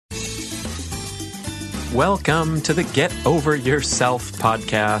Welcome to the Get Over Yourself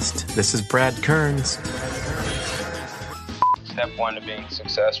podcast. This is Brad Kearns. Step one to being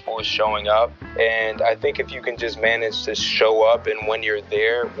successful is showing up. And I think if you can just manage to show up and when you're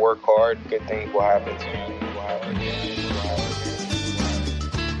there, work hard, good things will happen to you.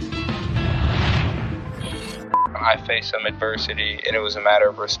 I faced some adversity and it was a matter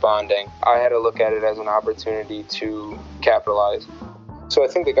of responding. I had to look at it as an opportunity to capitalize. So I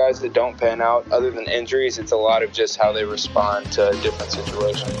think the guys that don't pan out, other than injuries, it's a lot of just how they respond to different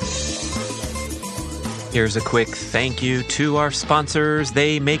situations. Here's a quick thank you to our sponsors.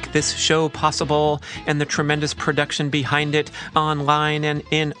 They make this show possible and the tremendous production behind it online and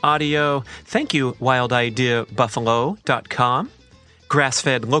in audio. Thank you, wildideabuffalo.com.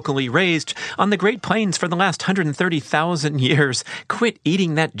 Grass-fed, locally raised on the Great Plains for the last 130,000 years. Quit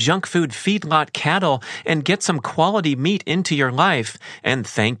eating that junk food feedlot cattle and get some quality meat into your life. And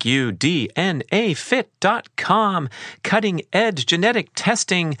thank you, DNAfit.com. Cutting-edge genetic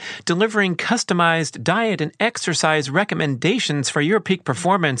testing, delivering customized diet and exercise recommendations for your peak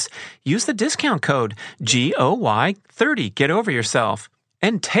performance. Use the discount code GOY30. Get over yourself.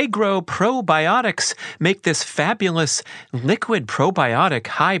 Integro Probiotics make this fabulous liquid probiotic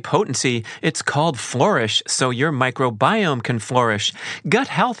high potency. It's called Flourish, so your microbiome can flourish. Gut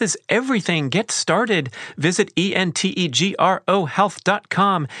health is everything. Get started. Visit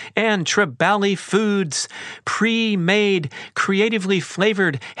entegrohealth.com. And Tribali Foods, pre-made, creatively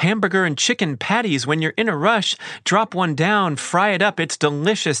flavored hamburger and chicken patties. When you're in a rush, drop one down, fry it up. It's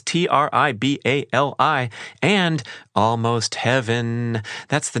delicious. Tribali. And Almost Heaven.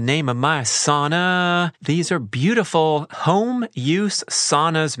 That's the name of my sauna. These are beautiful home-use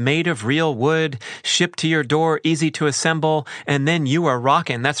saunas made of real wood, shipped to your door, easy to assemble, and then you are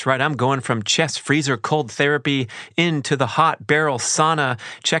rocking. That's right, I'm going from chest freezer cold therapy into the hot barrel sauna.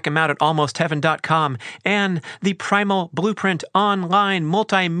 Check them out at almostheaven.com. And the Primal Blueprint online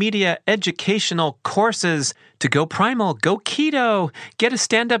multimedia educational courses. To go primal, go keto, get a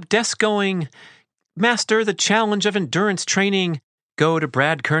stand-up desk going, master the challenge of endurance training. Go to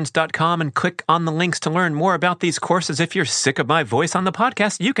bradkearns.com and click on the links to learn more about these courses. If you're sick of my voice on the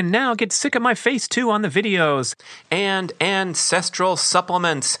podcast, you can now get sick of my face too on the videos. And ancestral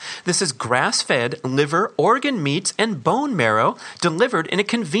supplements. This is grass-fed liver, organ meats, and bone marrow delivered in a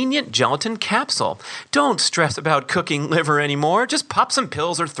convenient gelatin capsule. Don't stress about cooking liver anymore. Just pop some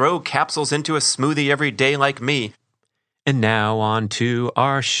pills or throw capsules into a smoothie every day like me. And now on to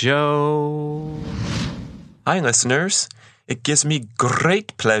our show. Hi, listeners. It gives me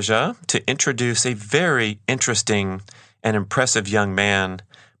great pleasure to introduce a very interesting and impressive young man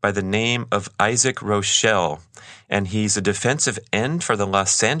by the name of Isaac Rochell. And he's a defensive end for the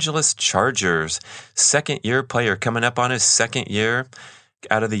Los Angeles Chargers. Second-year player, coming up on his second year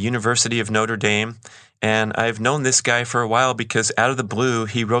out of the University of Notre Dame. And I've known this guy for a while because out of the blue,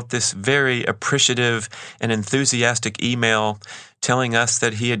 he wrote this very appreciative and enthusiastic email telling us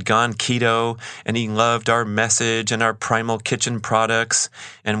that he had gone keto and he loved our message and our Primal Kitchen products.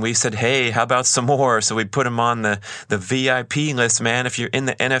 And we said, hey, how about some more? So we put him on the VIP list, man. If you're in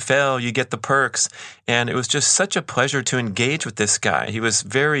the NFL, you get the perks. And it was just such a pleasure to engage with this guy. He was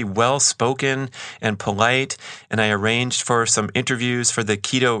very well-spoken and polite. And I arranged for some interviews for the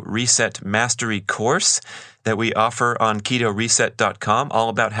Keto Reset Mastery course that we offer on ketoreset.com, all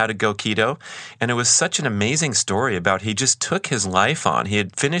about how to go keto. And it was such an amazing story about he just took his life on. He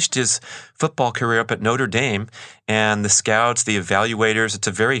had finished his football career up at Notre Dame, and the scouts, the evaluators, it's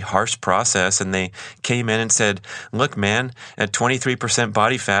a very harsh process, and they came in and said, look, man, at 23%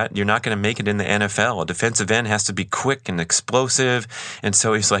 body fat, you're not going to make it in the NFL. A defensive end has to be quick and explosive. And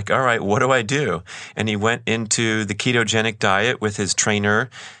so he's like, all right, what do I do? And he went into the ketogenic diet with his trainer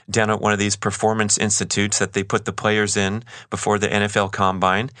down at one of these performance institutes that they put the players in before the NFL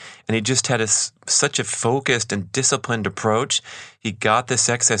Combine. And he just had such a focused and disciplined approach. He got this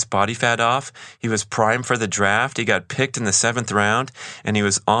excess body fat off. He was primed for the draft. He got picked in the 7th round, and he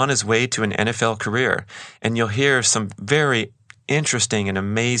was on his way to an NFL career. And you'll hear some very interesting and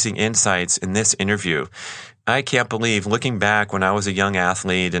amazing insights in this interview. I can't believe, looking back when I was a young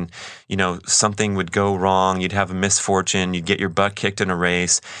athlete and, something would go wrong, you'd have a misfortune, you'd get your butt kicked in a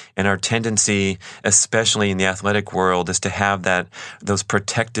race, and our tendency, especially in the athletic world, is to have those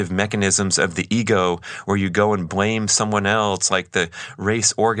protective mechanisms of the ego where you go and blame someone else, like the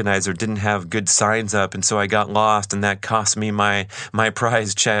race organizer didn't have good signs up and so I got lost and that cost me my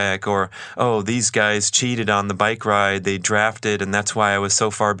prize check, or, oh, these guys cheated on the bike ride, they drafted and that's why I was so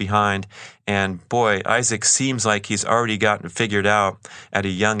far behind. And boy, Isaac seems like he's already gotten figured out at a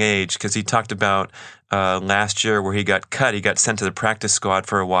young age, because he talked about last year where he got cut. He got sent to the practice squad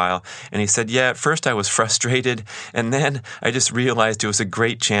for a while. And he said, yeah, at first I was frustrated. And then I just realized it was a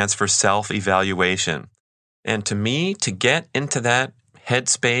great chance for self-evaluation. And to me, to get into that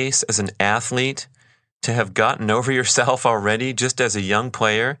headspace as an athlete, to have gotten over yourself already just as a young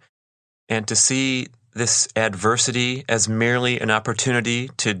player, and to see this adversity as merely an opportunity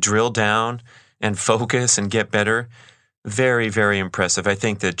to drill down and focus and get better, very, very impressive. I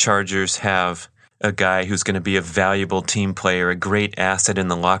think the Chargers have a guy who's going to be a valuable team player, a great asset in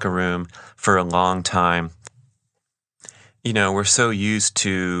the locker room for a long time. You know, we're so used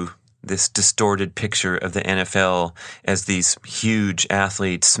to this distorted picture of the NFL as these huge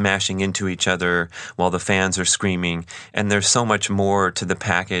athletes smashing into each other while the fans are screaming. And there's so much more to the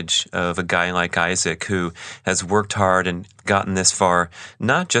package of a guy like Isaac, who has worked hard and gotten this far,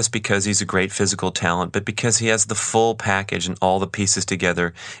 not just because he's a great physical talent, but because he has the full package and all the pieces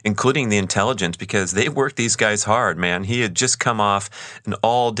together, including the intelligence, because they work these guys hard, man. He had just come off an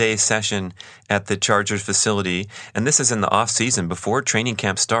all-day session at the Chargers facility, and this is in the off-season before training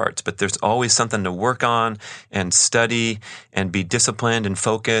camp starts, but there's always something to work on and study and be disciplined and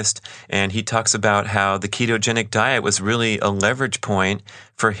focused. And he talks about how the ketogenic diet was really a leverage point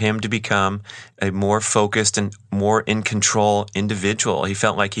for him to become a more focused and more in control individual. He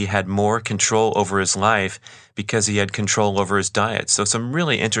felt like he had more control over his life because he had control over his diet. So some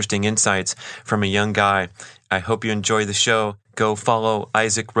really interesting insights from a young guy. I hope you enjoy the show. Go follow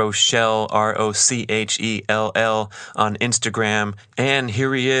Isaac Rochell, Rochell, on Instagram. And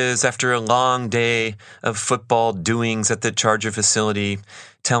here he is after a long day of football doings at the Charger facility,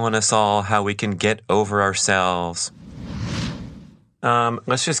 telling us all how we can get over ourselves.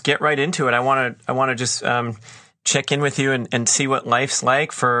 Let's just get right into it. I want to just check in with you and see what life's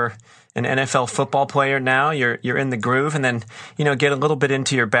like for an NFL football player now. You're in the groove, and then get a little bit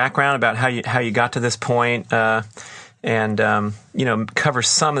into your background about how you got to this point, and cover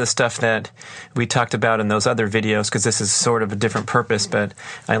some of the stuff that we talked about in those other videos, because this is sort of a different purpose. But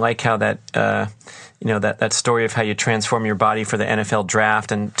I like how that that story of how you transform your body for the NFL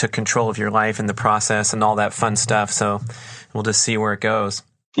draft and took control of your life in the process and all that fun stuff. So we'll just see where it goes.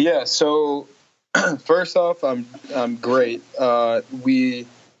 Yeah. So first off, I'm great. We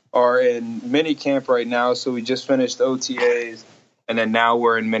are in mini camp right now. So we just finished OTAs, and then now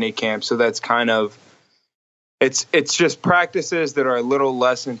we're in mini camp. So that's kind of, it's just practices that are a little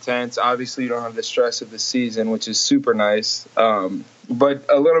less intense. Obviously, you don't have the stress of the season, which is super nice. But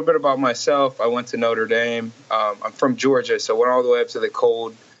a little bit about myself. I went to Notre Dame. I'm from Georgia, so went all the way up to the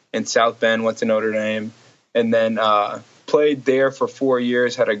cold in South Bend, went to Notre Dame, and then played there for 4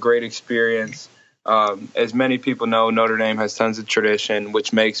 years, had a great experience. As many people know, Notre Dame has tons of tradition,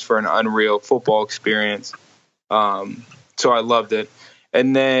 which makes for an unreal football experience. So I loved it.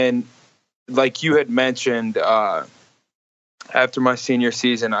 And then, like you had mentioned, after my senior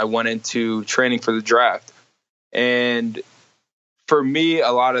season, I went into training for the draft. And for me,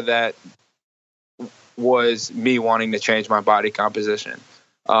 a lot of that was me wanting to change my body composition.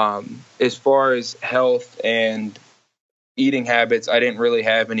 As far as health and eating habits, I didn't really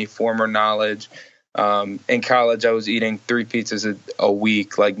have any former knowledge. In college, I was eating 3 pizzas a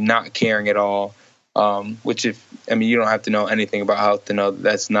week, like not caring at all. Which you don't have to know anything about health to know that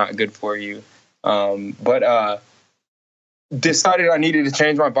that's not good for you. But decided I needed to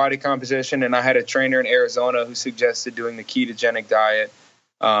change my body composition, and I had a trainer in Arizona who suggested doing the ketogenic diet.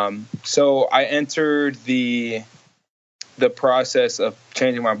 So I entered the process of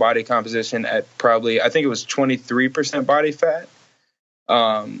changing my body composition at probably, I think it was 23% body fat,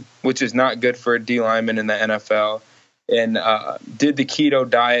 which is not good for a D lineman in the NFL, and did the keto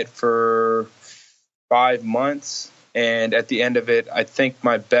diet for 5 months. And at the end of it, I think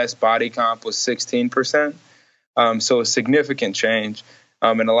my best body comp was 16%. So a significant change.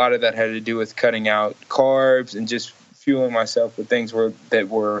 And a lot of that had to do with cutting out carbs and just fueling myself with things that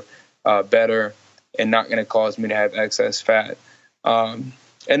were better and not going to cause me to have excess fat. And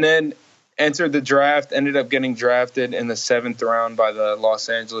then entered the draft, ended up getting drafted in the 7th round by the Los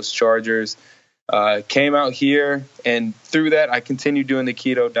Angeles Chargers. Came out here, and through that, I continued doing the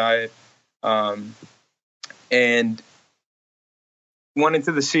keto diet. And went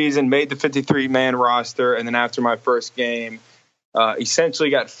into the season, made the 53-man roster, and then after my first game, essentially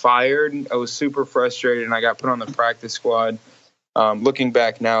got fired. I was super frustrated, and I got put on the practice squad. Looking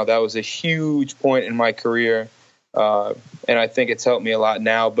back now, that was a huge point in my career, and I think it's helped me a lot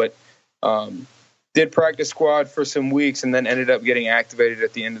now. But did practice squad for some weeks, and then ended up getting activated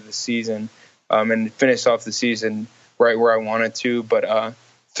at the end of the season, and finished off the season right where I wanted to. But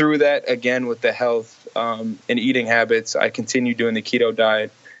through that, again, with the health and eating habits, I continued doing the keto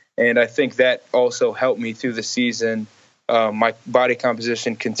diet And I think that also helped me through the season. My body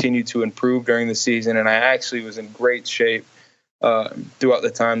composition continued to improve during the season, and I actually was in great shape throughout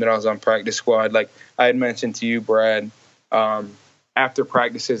the time that I was on practice squad. Like I had mentioned to you, Brad, after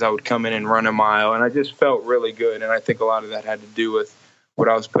practices, I would come in and run a mile, and I just felt really good. And I think a lot of that had to do with what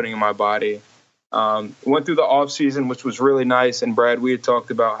I was putting in my body. Went through the off season, which was really nice. And Brad, we had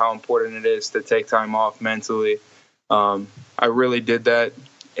talked about how important it is to take time off mentally. I really did that.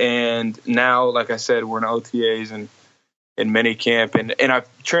 And now, like I said, we're in OTAs and in mini camp, and I've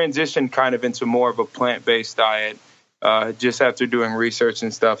transitioned kind of into more of a plant-based diet. Just after doing research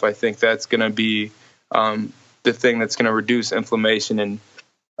and stuff, I think that's going to be the thing that's going to reduce inflammation and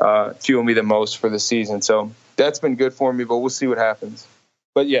fuel me the most for the season. So that's been good for me, but we'll see what happens.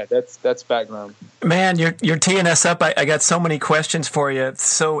 But yeah, that's background. Man, you're teeing us up. I got so many questions for you. It's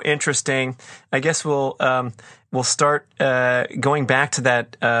so interesting. I guess we'll start going back to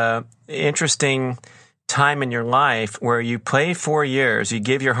that interesting time in your life where you play 4 years, you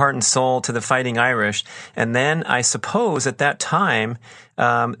give your heart and soul to the Fighting Irish, and then I suppose at that time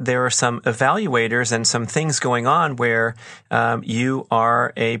there are some evaluators and some things going on where you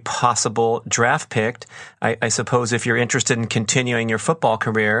are a possible draft pick. I suppose if you're interested in continuing your football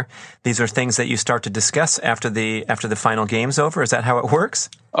career, these are things that you start to discuss after the final game's over. Is that how it works?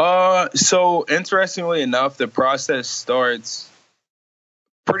 So interestingly enough, the process starts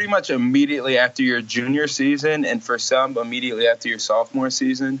pretty much immediately after your junior season, and for some immediately after your sophomore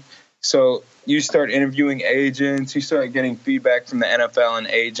season. So you start interviewing agents, you start getting feedback from the NFL and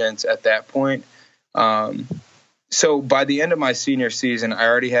agents at that point. So by the end of my senior season, I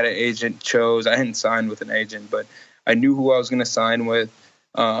already had an agent chose. I hadn't signed with an agent, but I knew who I was going to sign with.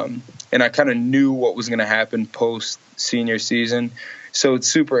 And I kind of knew what was going to happen post senior season. So it's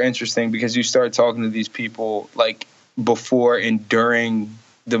super interesting because you start talking to these people like before and during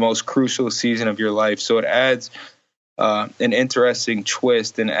the most crucial season of your life. So it adds an interesting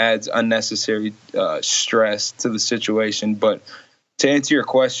twist and adds unnecessary stress to the situation. But to answer your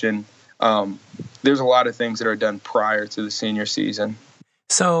question, there's a lot of things that are done prior to the senior season.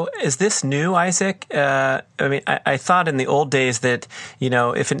 So is this new, Isaac? I mean, I thought in the old days that,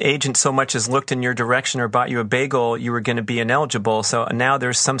 if an agent so much as looked in your direction or bought you a bagel, you were going to be ineligible. So now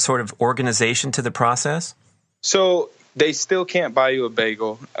there's some sort of organization to the process? So they still can't buy you a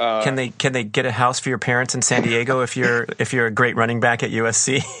bagel. Can they get a house for your parents in San Diego if you're a great running back at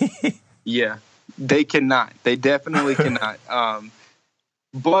USC? Yeah, they cannot. They definitely cannot.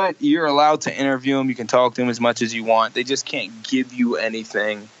 But you're allowed to interview them. You can talk to them as much as you want. They just can't give you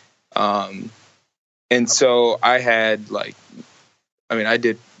anything. And so I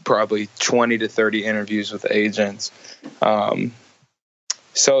did probably 20 to 30 interviews with agents.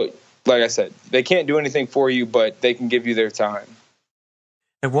 So like I said, they can't do anything for you, but they can give you their time.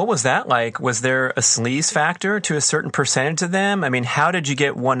 And what was that like? Was there a sleaze factor to a certain percentage of them? I mean, how did you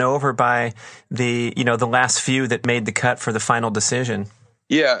get won over by the last few that made the cut for the final decision?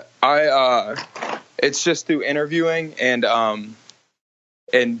 Yeah, it's just through interviewing and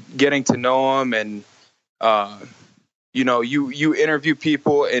getting to know them, and you interview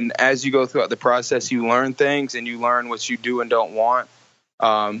people, and as you go throughout the process, you learn things and you learn what you do and don't want.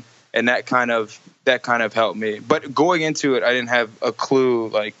 And that kind of helped me. But going into it, I didn't have a clue.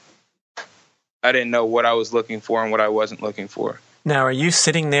 Like, I didn't know what I was looking for and what I wasn't looking for. Now, are you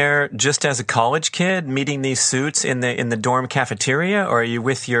sitting there just as a college kid meeting these suits in the dorm cafeteria, or are you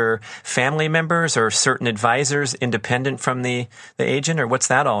with your family members or certain advisors independent from the agent, or what's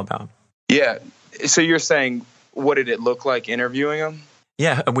that all about? Yeah. So you're saying, what did it look like interviewing them?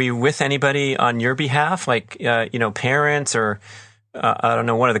 Yeah. Are we with anybody on your behalf, like, parents or I don't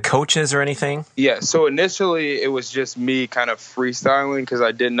know, one of the coaches or anything? Yeah, so initially it was just me kind of freestyling because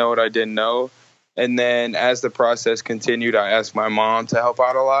I didn't know what I didn't know. And then as the process continued, I asked my mom to help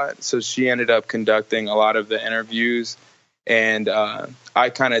out a lot. So she ended up conducting a lot of the interviews. And I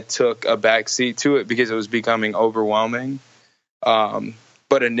kind of took a backseat to it because it was becoming overwhelming.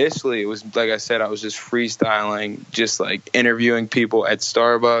 But initially it was, like I said, I was just freestyling, just like interviewing people at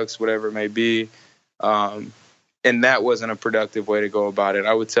Starbucks, whatever it may be. And that wasn't a productive way to go about it.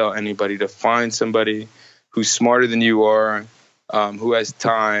 I would tell anybody to find somebody who's smarter than you are, who has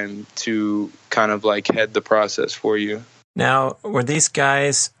time to kind of like head the process for you. Now, were these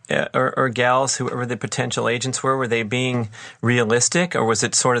guys or gals, whoever the potential agents were they being realistic, or was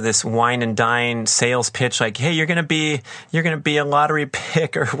it sort of this wine and dine sales pitch like, hey, you're going to be a lottery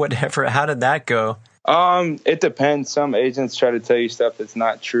pick or whatever? How did that go? It depends. Some agents try to tell you stuff that's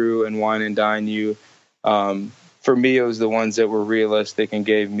not true and wine and dine you. For me, it was the ones that were realistic and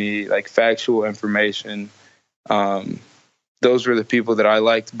gave me like factual information. those were the people that I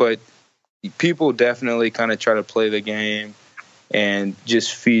liked. But people definitely kind of try to play the game and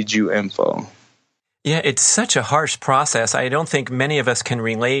just feed you info. Yeah, it's such a harsh process. I don't think many of us can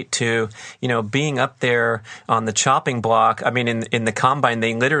relate to, being up there on the chopping block. I mean, in the combine,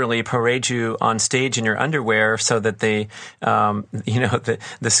 they literally parade you on stage in your underwear so that they, the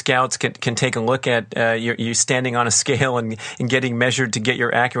scouts can take a look at you standing on a scale and getting measured to get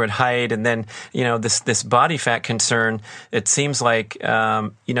your accurate height. And then, this body fat concern, it seems like,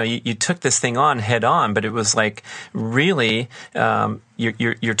 you took this thing on head on, but it was like really,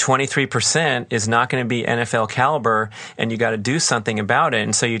 your 23% is not going to be NFL caliber, and you got to do something about it.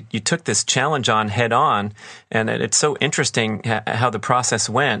 And so you took this challenge on head on, and it's so interesting how the process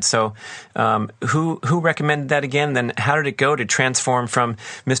went. So who recommended that again? Then how did it go to transform from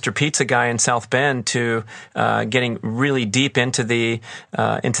Mr. Pizza Guy in South Bend to getting really deep into the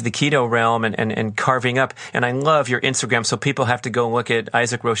keto realm and carving up? And I love your Instagram, so people have to go look at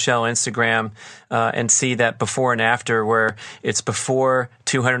Isaac Rochell Instagram and see that before and after, where it's before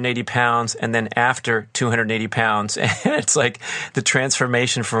 280 pounds and then after 280 pounds. And it's like the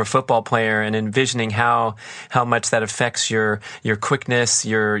transformation for a football player, and envisioning how much that affects your quickness,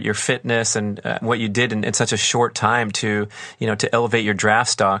 your fitness, and what you did in such a short time to elevate your draft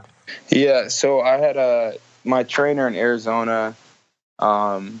stock. Yeah. So I had my trainer in Arizona,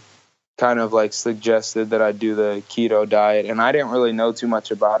 kind of like suggested that I do the keto diet, and I didn't really know too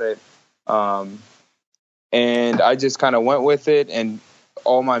much about it. And I just kind of went with it, and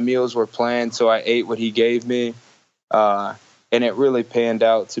all my meals were planned, so I ate what he gave me. And it really panned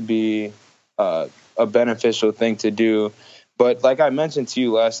out to be a beneficial thing to do. But like I mentioned to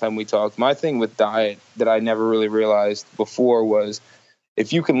you last time we talked, my thing with diet that I never really realized before was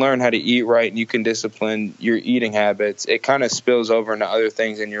if you can learn how to eat right and you can discipline your eating habits, it kind of spills over into other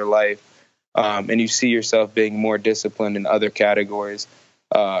things in your life. And you see yourself being more disciplined in other categories.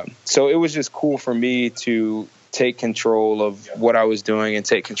 So it was just cool for me to take control of what I was doing and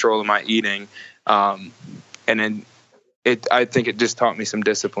take control of my eating. And then I think it just taught me some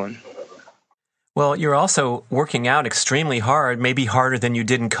discipline. Well, you're also working out extremely hard, maybe harder than you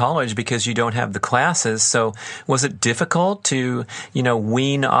did in college because you don't have the classes. So was it difficult to,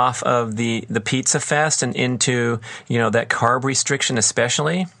 wean off of the pizza fest and into, that carb restriction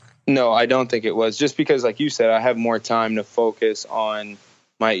especially? No, I don't think it was. Just because, like you said, I have more time to focus on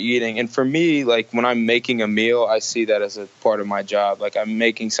my eating. And for me, like when I'm making a meal, I see that as a part of my job. Like I'm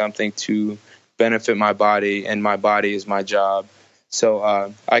making something to benefit my body, and my body is my job.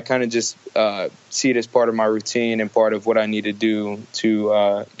 So I kind of just see it as part of my routine and part of what I need to do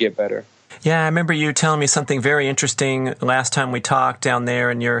to get better. Yeah, I remember you telling me something very interesting last time we talked down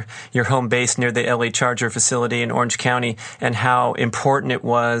there in your home base near the LA Charger facility in Orange County, and how important it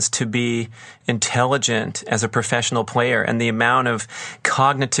was to be intelligent as a professional player, and the amount of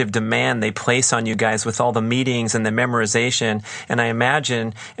cognitive demand they place on you guys with all the meetings and the memorization. And I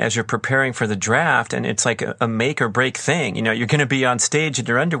imagine as you're preparing for the draft, and it's like a make or break thing, you're going to be on stage in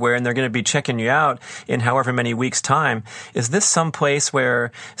your underwear and they're going to be checking you out in however many weeks' time. Is this some place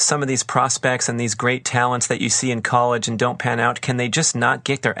where some of these prospects and these great talents that you see in college and don't pan out, can they just not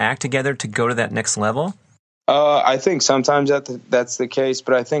get their act together to go to that next level? I think sometimes that's the case,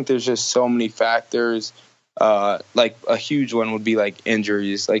 but I think there's just so many factors. Like a huge one would be like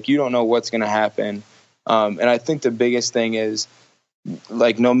injuries. Like you don't know what's going to happen. And I think the biggest thing is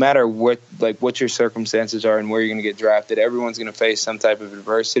like no matter what your circumstances are and where you're going to get drafted, everyone's going to face some type of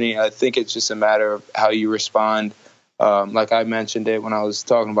adversity. I think it's just a matter of how you respond. Like I mentioned it when I was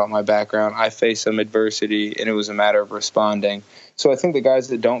talking about my background, I faced some adversity and it was a matter of responding. So I think the guys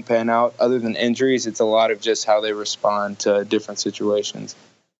that don't pan out, other than injuries, it's a lot of just how they respond to different situations.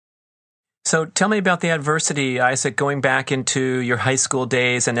 So tell me about the adversity, Isaac, going back into your high school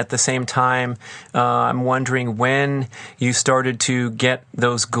days, and at the same time, I'm wondering when you started to get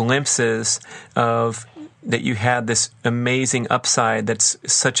those glimpses of that you had this amazing upside that's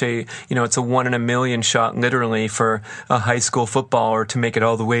such a, it's a 1 in a million shot literally for a high school footballer to make it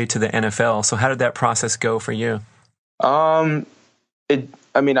all the way to the NFL. So how did that process go for you? I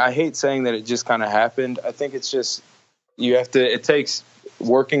hate saying that it just kind of happened. I think it's just, it takes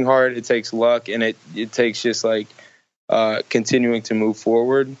working hard, it takes luck, and it takes just like continuing to move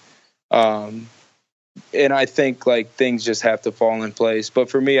forward. And I think like things just have to fall in place. But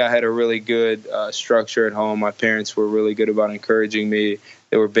for me, I had a really good structure at home. My parents were really good about encouraging me.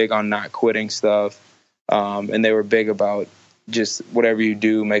 They were big on not quitting stuff. And they were big about just whatever you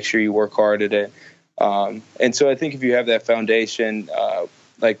do, make sure you work hard at it. And so I think if you have that foundation,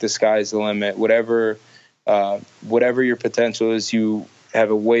 like the sky's the limit. Whatever your potential is, you have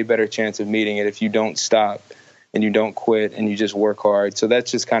a way better chance of meeting it if you don't stop. and you don't quit and you just work hard. So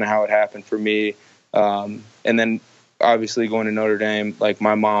that's just kind of how it happened for me. And then obviously going to Notre Dame, like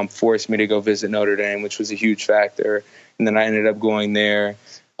my mom forced me to go visit Notre Dame, which was a huge factor. And then I ended up going there.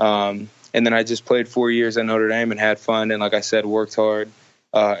 And then I just played 4 years at Notre Dame and had fun. And like I said, worked hard.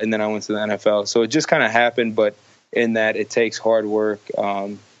 And then I went to the NFL. So it just kind of happened, but in that it takes hard work.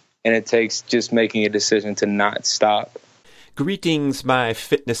 And it takes just making a decision to not stop. Greetings, my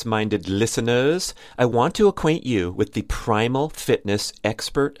fitness-minded listeners. I want to acquaint you with the Primal Fitness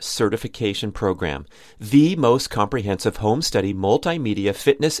Expert Certification Program, the most comprehensive home study multimedia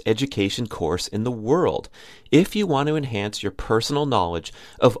fitness education course in the world. If you want to enhance your personal knowledge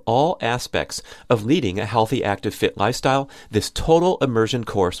of all aspects of leading a healthy, active, fit lifestyle, this total immersion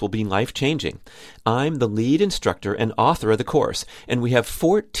course will be life-changing. I'm the lead instructor and author of the course, and we have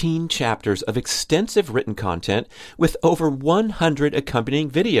 14 chapters of extensive written content with over 100 accompanying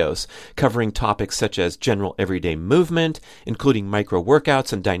videos covering topics such as general everyday movement, including micro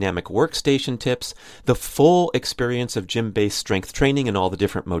workouts and dynamic workstation tips, the full experience of gym-based strength training in all the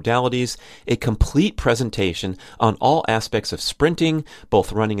different modalities, a complete presentation on all aspects of sprinting,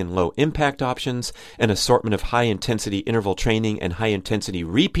 both running and low impact options, an assortment of high intensity interval training and high intensity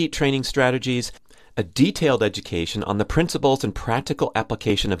repeat training strategies, a detailed education on the principles and practical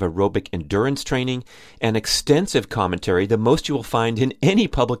application of aerobic endurance training, and extensive commentary, the most you will find in any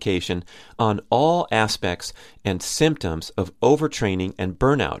publication, on all aspects and symptoms of overtraining and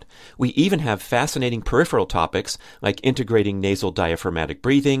burnout. We even have fascinating peripheral topics like integrating nasal diaphragmatic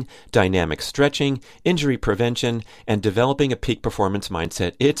breathing, dynamic stretching, injury prevention, and developing a peak performance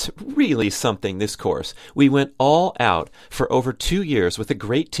mindset. It's really something, this course. We went all out for over 2 years with a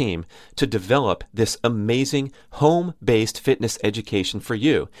great team to develop this amazing home-based fitness education for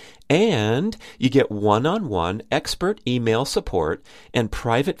you. And you get one-on-one expert email support and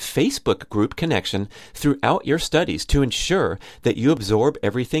private Facebook group connection throughout your studies to ensure that you absorb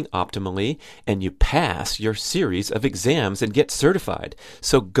everything optimally and you pass your series of exams and get certified.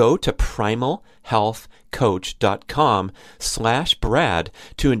 So go to primalhealthcoach.com/Brad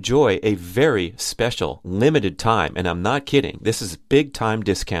to enjoy a very special limited time. And I'm not kidding. This is a big time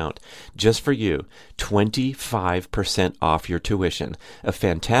discount just for you. 25% off your tuition. A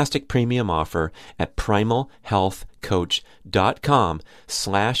fantastic premium offer at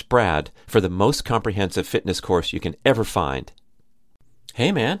primalhealthcoach.com/Brad for the most comprehensive fitness course you can ever find.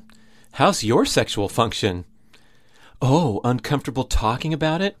 Hey man, how's your sexual function? Oh, uncomfortable talking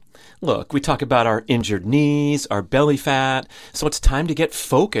about it? Look, we talk about our injured knees, our belly fat, so it's time to get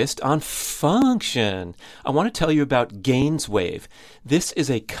focused on function. I want to tell you about GainsWave. This is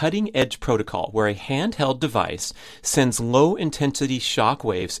a cutting-edge protocol where a handheld device sends low-intensity shock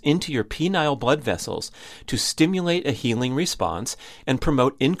waves into your penile blood vessels to stimulate a healing response and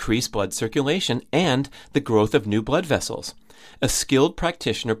promote increased blood circulation and the growth of new blood vessels. A skilled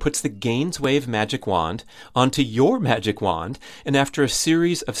practitioner puts the GainsWave magic wand onto your magic wand, and after a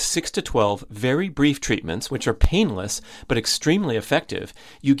series of 6 to 12 very brief treatments, which are painless but extremely effective,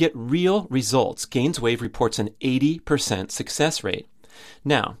 you get real results. GainsWave reports an 80% success rate.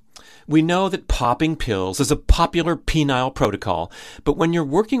 Now, we know that popping pills is a popular penile protocol, but when you're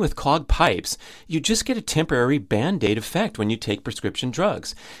working with clogged pipes, you just get a temporary Band-Aid effect when you take prescription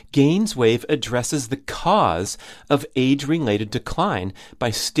drugs. GainsWave addresses the cause of age-related decline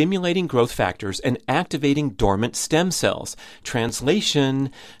by stimulating growth factors and activating dormant stem cells.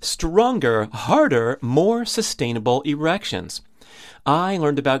 Translation: stronger, harder, more sustainable erections. I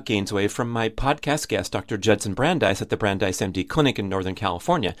learned about GainsWave from my podcast guest, Dr. Judson Brandeis at the Brandeis MD Clinic in Northern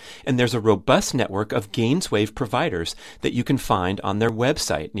California, and there's a robust network of GainsWave providers that you can find on their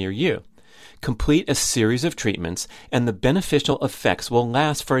website near you. Complete a series of treatments, and the beneficial effects will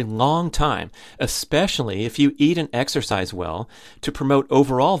last for a long time, especially if you eat and exercise well to promote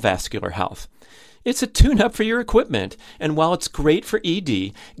overall vascular health. It's a tune-up for your equipment, and while it's great for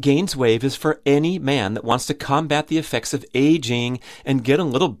ED, GainsWave is for any man that wants to combat the effects of aging and get a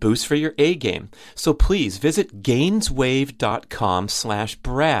little boost for your A-game. So please visit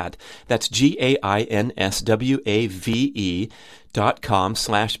gainswave.com/Brad. That's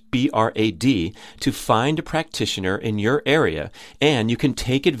GAINSWAVE.com/BRAD to find a practitioner in your area, and you can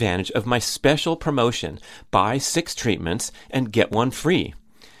take advantage of my special promotion. Buy 6 treatments and get 1 free.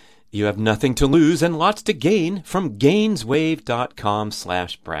 You have nothing to lose and lots to gain from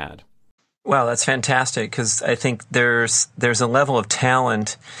gainswave.com/Brad. Wow, that's fantastic, because I think there's a level of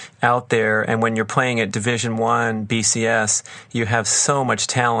talent out there, and when you're playing at Division I BCS, you have so much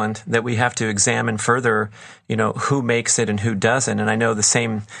talent that we have to examine further, who makes it and who doesn't. And I know the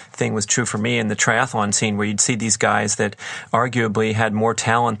same thing was true for me in the triathlon scene, where you'd see these guys that arguably had more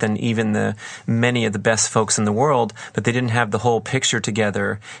talent than even the many of the best folks in the world, but they didn't have the whole picture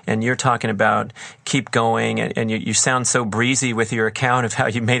together. And you're talking about keep going, and you sound so breezy with your account of how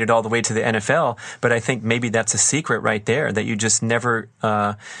you made it all the way to the NFL. But I think maybe that's a secret right there, that you just never,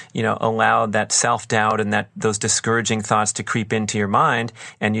 allowed that self-doubt and those discouraging thoughts to creep into your mind,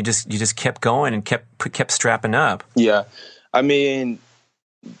 and you just kept going and kept strapping up. Yeah. I mean,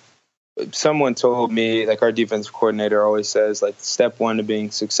 someone told me, like, our defensive coordinator always says, like, step one to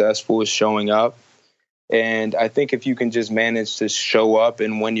being successful is showing up. And I think if you can just manage to show up,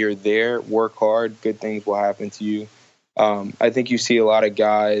 and when you're there, work hard, good things will happen to you. I think you see a lot of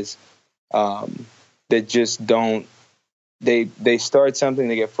guys that just don't, they start something,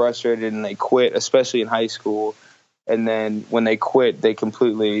 they get frustrated, and they quit, especially in high school. And then when they quit, they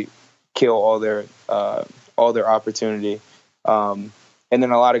completely kill all their opportunity. And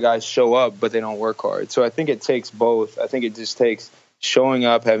then a lot of guys show up, but they don't work hard. So I think it takes both. I think it just takes showing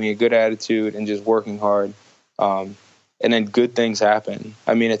up, having a good attitude, and just working hard. And then good things happen.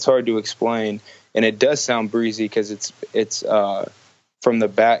 I mean, it's hard to explain, and it does sound breezy because it's from the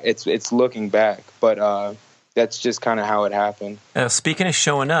back. It's looking back, but that's just kind of how it happened. Speaking of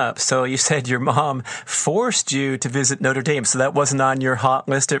showing up, so you said your mom forced you to visit Notre Dame, so that wasn't on your hot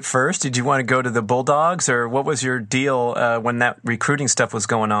list at first. Did you want to go to the Bulldogs, or what was your deal when that recruiting stuff was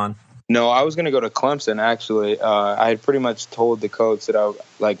going on? No, I was going to go to Clemson, actually. I had pretty much told the coach that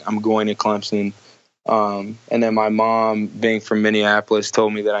I'm going to Clemson. And then my mom, being from Minneapolis,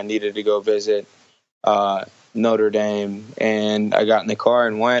 told me that I needed to go visit Notre Dame. And I got in the car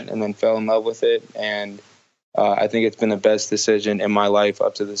and went, and then fell in love with it. And I think it's been the best decision in my life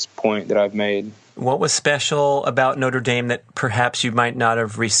up to this point that I've made. What was special about Notre Dame that perhaps you might not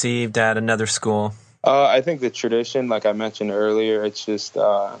have received at another school? I think the tradition, like I mentioned earlier, it's just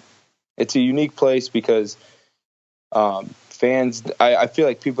it's a unique place because fans, I feel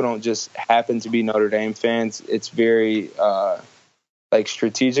like people don't just happen to be Notre Dame fans. It's very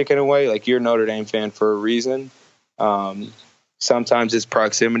strategic in a way. Like, you're a Notre Dame fan for a reason. Sometimes it's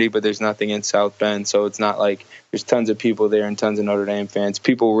proximity, but there's nothing in South Bend, so it's not like there's tons of people there and tons of Notre Dame fans.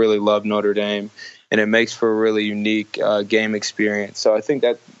 People really love Notre Dame, and it makes for a really unique game experience. So I think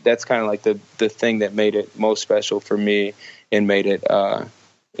that's kind of like the thing that made it most special for me and made it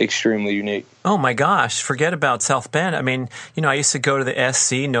extremely unique. Oh my gosh, forget about South Bend. I mean, I used to go to the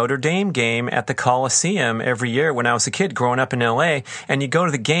SC Notre Dame game at the Coliseum every year when I was a kid growing up in LA, and you go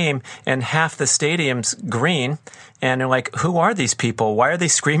to the game and half the stadium's green, and they're like, who are these people? Why are they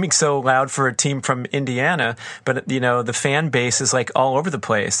screaming so loud for a team from Indiana? But, the fan base is like all over the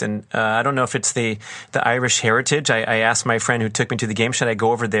place. And I don't know if it's the Irish heritage. I asked my friend who took me to the game, should I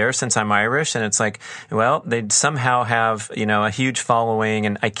go over there since I'm Irish? And it's like, well, they somehow have, a huge following.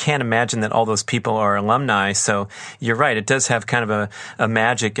 And I can't imagine that all those people are alumni. So you're right. It does have kind of a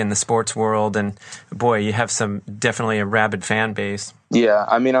magic in the sports world. And boy, you have definitely a rabid fan base. Yeah.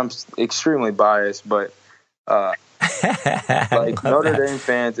 I mean, I'm extremely biased, but Notre Dame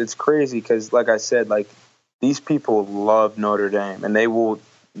fans, it's crazy because, like I said, like, these people love Notre Dame and they will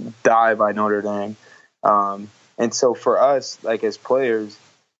die by Notre Dame. And so for us, like, as players,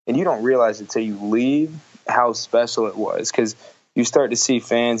 and you don't realize it till you leave how special it was, because you start to see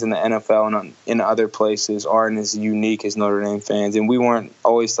fans in the NFL and in other places aren't as unique as Notre Dame fans. And we weren't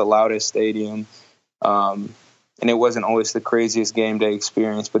always the loudest stadium. And it wasn't always the craziest game day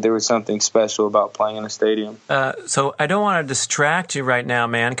experience, but there was something special about playing in a stadium. So I don't want to distract you right now,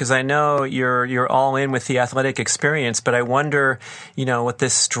 man, because I know you're all in with the athletic experience, but I wonder, with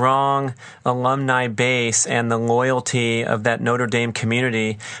this strong alumni base and the loyalty of that Notre Dame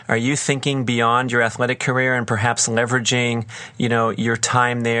community, are you thinking beyond your athletic career and perhaps leveraging, your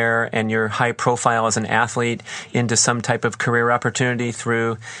time there and your high profile as an athlete into some type of career opportunity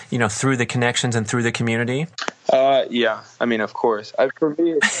through the connections and through the community? Yeah, I mean, of course. For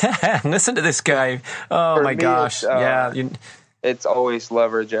me, listen to this guy. Oh my gosh. It's always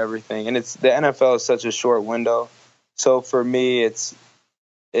leverage everything. And the NFL is such a short window. So for me, it's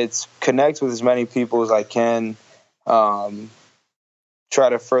connect with as many people as I can, try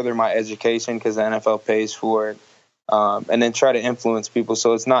to further my education because the NFL pays for it. And then try to influence people.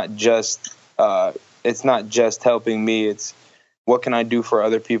 So it's not just helping me. It's what can I do for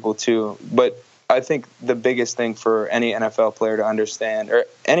other people too. But I think the biggest thing for any NFL player to understand, or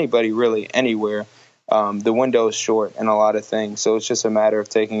anybody really anywhere, the window is short in a lot of things. So it's just a matter of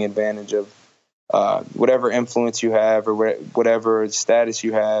taking advantage of whatever influence you have or whatever status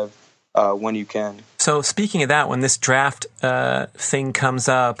you have, when you can. So speaking of that, when this draft thing comes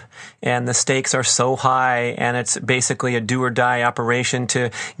up and the stakes are so high and it's basically a do or die operation to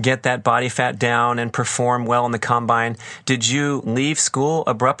get that body fat down and perform well in the combine, did you leave school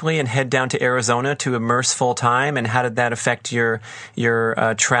abruptly and head down to Arizona to immerse full time? And how did that affect your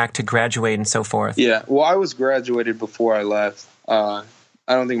track to graduate and so forth? Yeah, well, I was graduated before I left.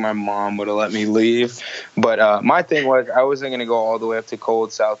 I don't think my mom would have let me leave. But my thing was I wasn't going to go all the way up to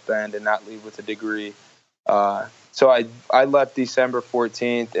cold South Bend and not leave with a degree. So I left December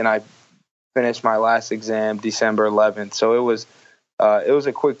 14th, and I finished my last exam December 11th. So it was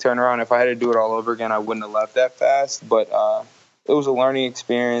a quick turnaround. If I had to do it all over again, I wouldn't have left that fast. But it was a learning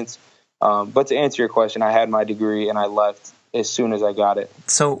experience. But to answer your question, I had my degree, and I left as soon as I got it.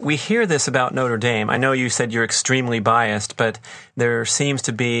 So we hear this about Notre Dame. I know you said you're extremely biased, but there seems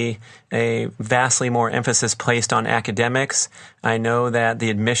to be a vastly more emphasis placed on academics. I know that the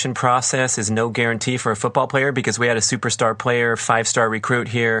admission process is no guarantee for a football player because we had a superstar player, 5-star recruit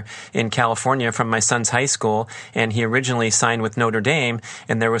here in California from my son's high school, and he originally signed with Notre Dame,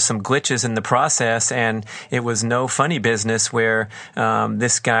 and there was some glitches in the process, and it was no funny business where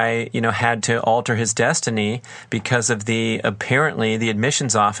this guy, had to alter his destiny because of apparently the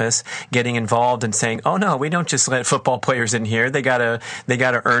admissions office getting involved and saying, "Oh no, we don't just let football players in here. They gotta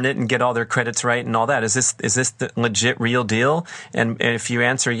earn it and get all their credits right and all that." Is this the legit real deal? And if you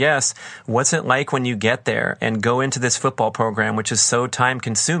answer yes, what's it like when you get there and go into this football program, which is so time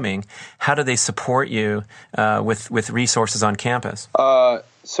consuming? How do they support you with resources on campus?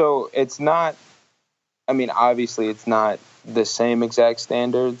 So it's not. I mean, obviously, it's not the same exact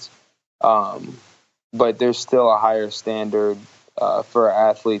standards, but there's still a higher standard for an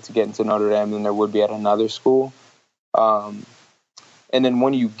athlete to get into Notre Dame than there would be at another school. And then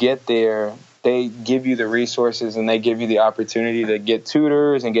when you get there, they give you the resources and they give you the opportunity to get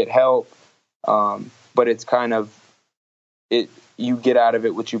tutors and get help. But it's kind of you get out of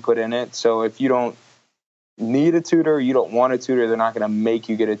it what you put in it. So if you don't need a tutor, you don't want a tutor, they're not going to make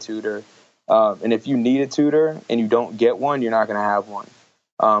you get a tutor. And if you need a tutor and you don't get one, you're not going to have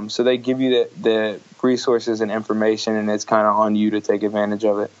one. So they give you the resources and information, and it's kind of on you to take advantage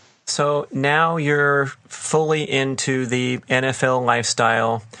of it. So now you're fully into the NFL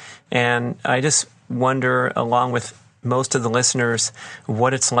lifestyle, and I just wonder, along with most of the listeners,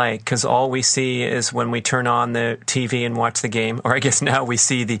 what it's like, because all we see is when we turn on the TV and watch the game, or I guess now we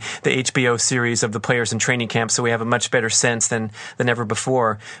see the HBO series of the players in training camp, so we have a much better sense than ever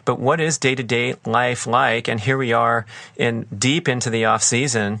before. But what is day-to-day life like? And here we are deep into the off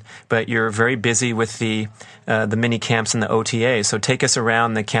season, but you're very busy with the mini camps and the OTA. So take us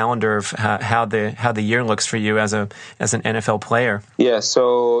around the calendar of how the year looks for you as an NFL player. Yeah,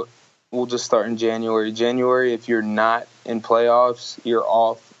 so we'll just start in January. January, if you're not in playoffs, you're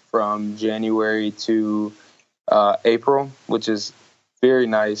off from January to April, which is very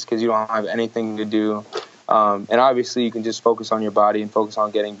nice because you don't have anything to do. And obviously, you can just focus on your body and focus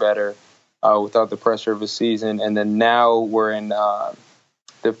on getting better without the pressure of a season. And then now we're in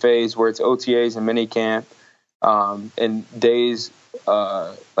the phase where it's OTAs and minicamp. And days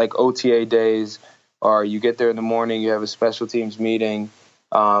like OTA days are you get there in the morning, you have a special teams meeting.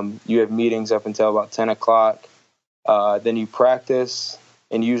 You have meetings up until about 10 o'clock. Then you practice,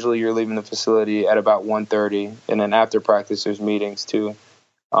 and usually you're leaving the facility at about 1:30. And then after practice, there's meetings too.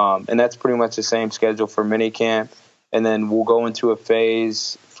 And that's pretty much the same schedule for minicamp. And then we'll go into a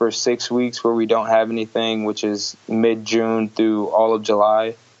phase for 6 weeks where we don't have anything, which is mid-June through all of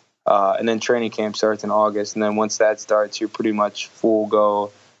July. And then training camp starts in August. And then once that starts, you're pretty much full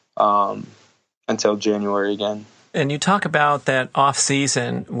go until January again. And you talk about that off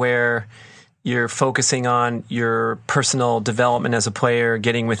season where you're focusing on your personal development as a player,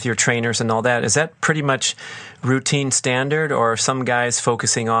 getting with your trainers and all that. Is that pretty much routine standard, or are some guys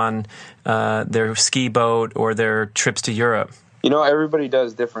focusing on their ski boat or their trips to Europe? Everybody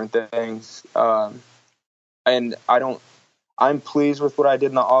does different things. And I'm pleased with what I did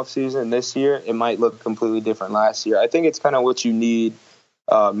in the off season this year. It might look completely different last year. I think it's kind of what you need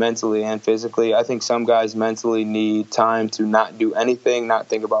mentally and physically. I think some guys mentally need time to not do anything, not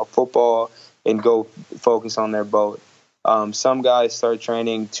think about football, and go focus on their boat. Some guys start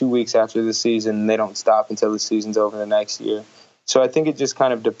training 2 weeks after the season, and they don't stop until the season's over the next year. So I think it just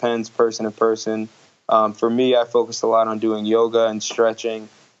kind of depends person to person. For me, I focused a lot on doing yoga and stretching,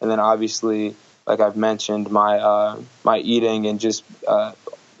 and then obviously, like I've mentioned, my eating and just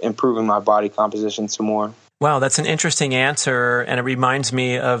improving my body composition some more. Wow, that's an interesting answer, and it reminds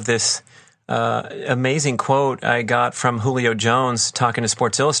me of this Amazing quote I got from Julio Jones talking to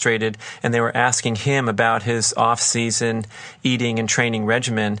Sports Illustrated, and they were asking him about his off-season eating and training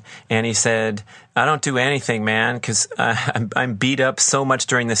regimen, and he said, I don't do anything, man, because I'm beat up so much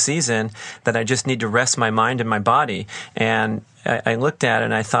during the season that I just need to rest my mind and my body. And I looked at it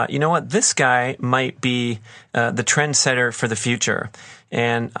and I thought, you know what, this guy might be the trendsetter for the future.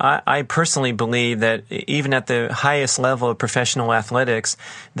 And I personally believe that even at the highest level of professional athletics,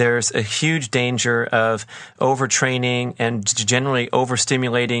 there's a huge danger of overtraining and generally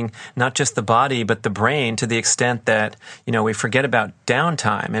overstimulating not just the body, but the brain to the extent that, we forget about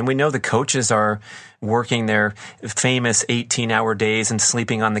downtime. And we know the coaches are working their famous 18-hour days and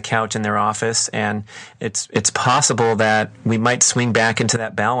sleeping on the couch in their office. And it's possible that we might swing back into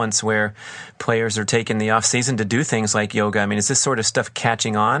that balance where players are taking the off season to do things like yoga. I mean, is this sort of stuff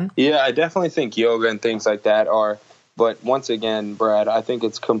catching on? Yeah, I definitely think yoga and things like that are. But once again, Brad, I think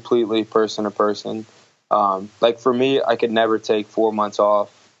it's completely person to person. Like for me, I could never take 4 months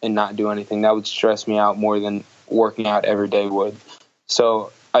off and not do anything. That would stress me out more than working out every day would.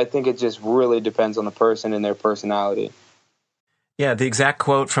 So I think it just really depends on the person and their personality. Yeah, the exact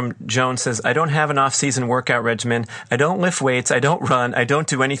quote from Jones says, I don't have an off-season workout regimen. I don't lift weights. I don't run. I don't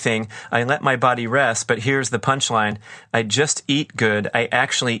do anything. I let my body rest. But here's the punchline. I just eat good. I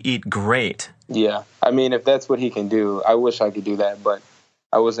actually eat great. Yeah. I mean, if that's what he can do, I wish I could do that. But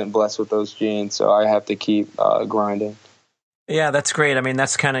I wasn't blessed with those genes, so I have to keep grinding. Yeah, that's great. I mean,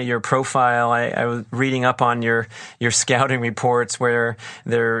 that's kind of your profile. I was reading up on your scouting reports where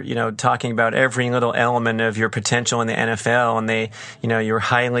they're, talking about every little element of your potential in the NFL, and they, you're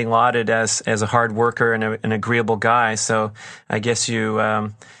highly lauded as a hard worker and an agreeable guy. So I guess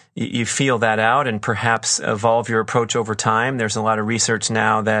you feel that out and perhaps evolve your approach over time. There's a lot of research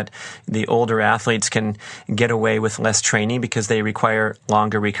now that the older athletes can get away with less training because they require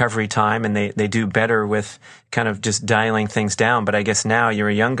longer recovery time, and they do better with kind of just dialing things down. But I guess now you're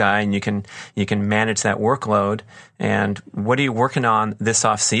a young guy and you can manage that workload. And what are you working on this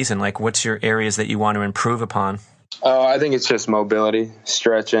off season? Like, what's your areas that you want to improve upon? I think it's just mobility,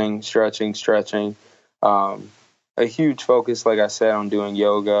 stretching. A huge focus, like I said, on doing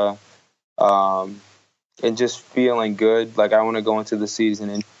yoga, and just feeling good. Like I want to go into the season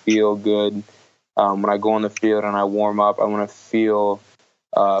and feel good. When I go on the field and I warm up, I want to feel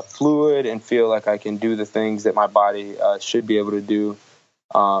fluid and feel like I can do the things that my body should be able to do.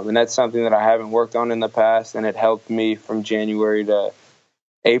 And that's something that I haven't worked on in the past, and it helped me from January to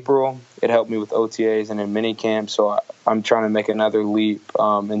April. It helped me with OTAs and in mini camp. So I'm trying to make another leap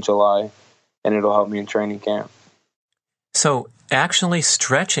in July, and it'll help me in training camp. So actually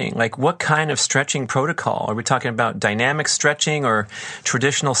stretching, like what kind of stretching protocol? Are we talking about dynamic stretching or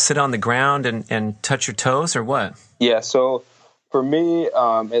traditional sit on the ground and touch your toes, or what? Yeah, so for me,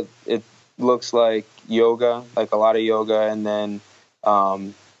 it looks like yoga, like a lot of yoga. And then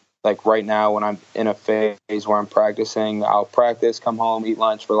like right now when I'm in a phase where I'm practicing, I'll practice, come home, eat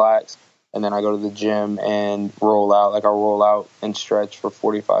lunch, relax. And then I go to the gym and roll out. Like I'll roll out and stretch for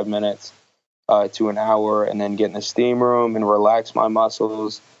 45 minutes. To an hour, and then get in the steam room and relax my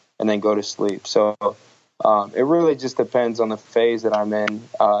muscles and then go to sleep. So it really just depends on the phase that I'm in.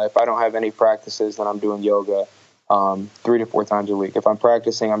 If I don't have any practices, then I'm doing yoga 3 to 4 times a week. If I'm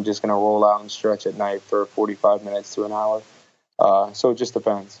practicing, I'm just going to roll out and stretch at night for 45 minutes to an hour. So it just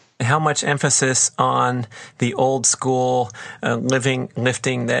depends. How much emphasis on the old school lifting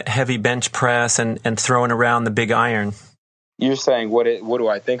that heavy bench press and throwing around the big iron? You're saying what do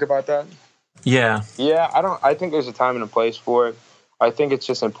I think about that? Yeah. Yeah, I think there's a time and a place for it. I think it's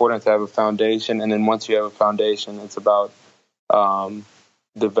just important to have a foundation, and then once you have a foundation, it's about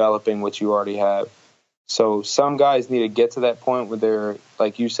developing what you already have. So some guys need to get to that point where they're,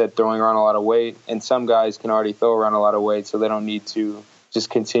 like you said, throwing around a lot of weight, and some guys can already throw around a lot of weight, so they don't need to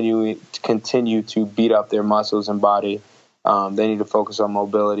just continue to beat up their muscles and body. They need to focus on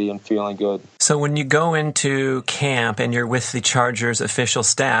mobility and feeling good. So when you go into camp and you're with the Chargers official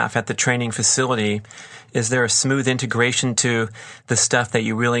staff at the training facility, is there a smooth integration to the stuff that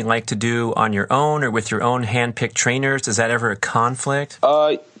you really like to do on your own or with your own hand-picked trainers? Is that ever a conflict?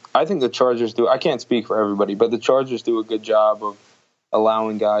 I think the Chargers do. I can't speak for everybody, but the Chargers do a good job of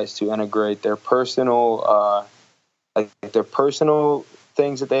allowing guys to integrate their personal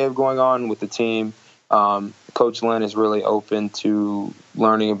things that they have going on with the team. Coach Lynn is really open to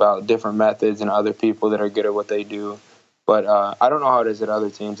learning about different methods and other people that are good at what they do. But I don't know how it is at other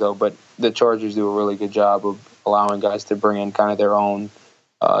teams, though. But the Chargers do a really good job of allowing guys to bring in kind of their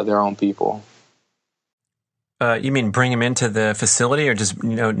own people. You mean bring them into the facility, or just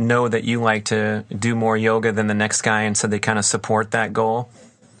know that you like to do more yoga than the next guy, and so they kind of support that goal?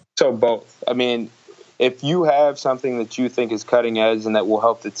 So both. I mean, if you have something that you think is cutting edge and that will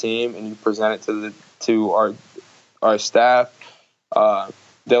help the team, and you present it to our staff,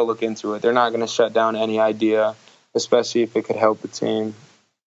 they'll look into it. They're not going to shut down any idea, especially if it could help the team.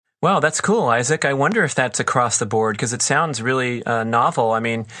 Wow, that's cool, Isaac. I wonder if that's across the board because it sounds really novel. I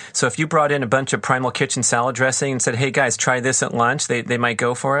mean, so if you brought in a bunch of Primal Kitchen salad dressing and said, hey, guys, try this at lunch, they might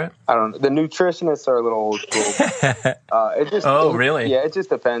go for it? I don't know. The nutritionists are a little old school. Really? Yeah, it just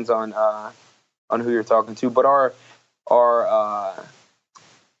depends on who you're talking to. But our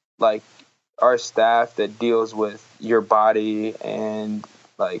staff that deals with your body and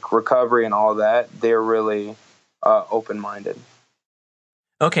like recovery and all that, they're really open-minded.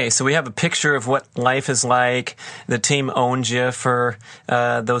 Okay, so we have a picture of what life is like. The team owns you for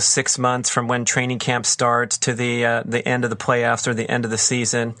those 6 months from when training camp starts to the end of the playoffs or the end of the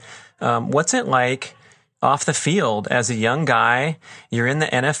season. What's it like off the field as a young guy? You're in the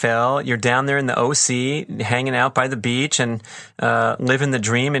NFL. You're down there in the OC, hanging out by the beach and living the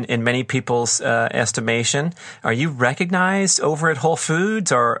dream in many people's estimation. Are you recognized over at Whole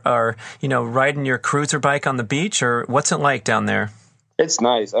Foods or riding your cruiser bike on the beach? Or what's it like down there? It's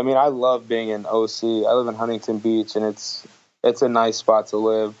nice. I mean, I love being in OC. I live in Huntington Beach, and it's a nice spot to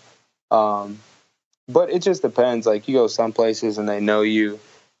live. But it just depends. Like, you go some places and they know you.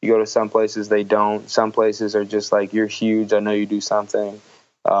 You go to some places they don't. Some places are just like, you're huge, I know you do something.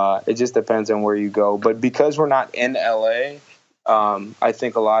 It just depends on where you go. But because we're not in LA, I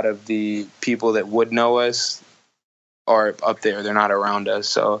think a lot of the people that would know us are up there. They're not around us.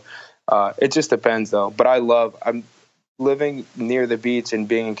 So it just depends, though. But I'm living near the beach and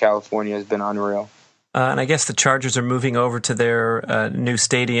being in California has been unreal. And I guess the Chargers are moving over to their new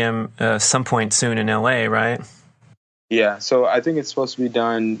stadium some point soon in LA, right? Yeah, so I think it's supposed to be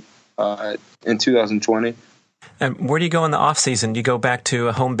done in 2020. And where do you go in the off season? Do you go back to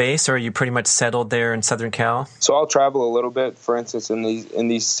a home base, or are you pretty much settled there in Southern Cal? So I'll travel a little bit, for instance, in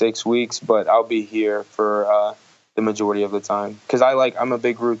these 6 weeks, but I'll be here for the majority of the time because I'm a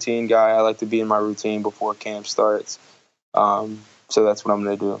big routine guy. I like to be in my routine before camp starts. So that's what I'm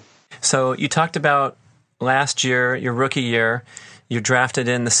going to do. So you talked about last year, your rookie year, you're drafted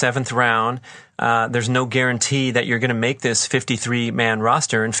in the 7th round. There's no guarantee that you're going to make this 53-man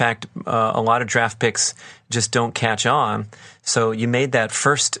roster. In fact, a lot of draft picks just don't catch on. So you made that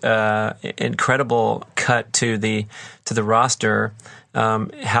first incredible cut to the roster.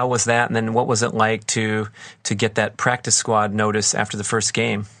 How was that? And then what was it like to get that practice squad notice after the first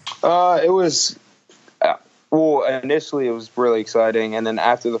game? It was... Well, initially it was really exciting, and then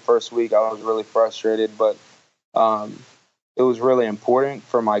after the first week I was really frustrated, but it was really important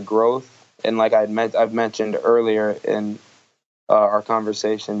for my growth. And like I've mentioned earlier in our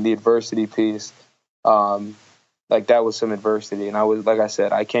conversation, the adversity piece, like that was some adversity. And like I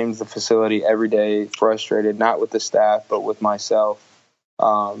said, I came to the facility every day frustrated, not with the staff, but with myself.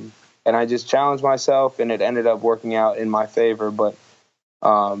 And I just challenged myself, and it ended up working out in my favor. But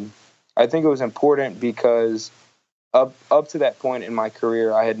I think it was important because up to that point in my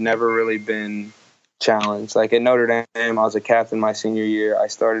career, I had never really been challenged. Like at Notre Dame, I was a captain my senior year. I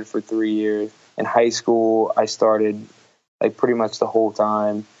started for 3 years. In high school, I started like pretty much the whole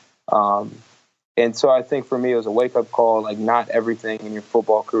time. And so I think for me, it was a wake-up call. Like not everything in your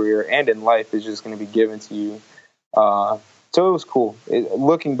football career and in life is just going to be given to you. So it was cool.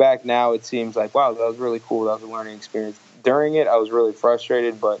 Looking back now, it seems like, wow, that was really cool. That was a learning experience. During it, I was really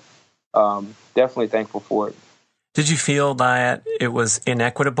frustrated, but definitely thankful for it. Did you feel that it was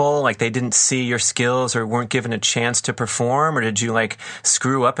inequitable, like they didn't see your skills or weren't given a chance to perform, or did you like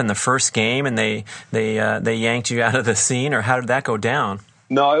screw up in the first game and they yanked you out of the scene, or how did that go down?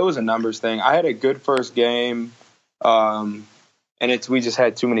 No, it was a numbers thing. I had a good first game, and we just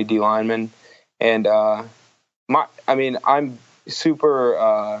had too many D linemen, and I'm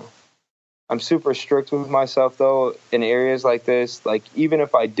super strict with myself though in areas like this. Like even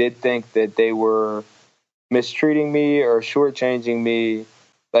if I did think that they were mistreating me or shortchanging me,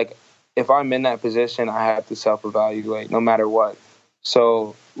 like if I'm in that position, I have to self-evaluate no matter what.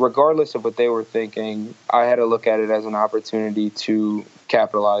 So regardless of what they were thinking, I had to look at it as an opportunity to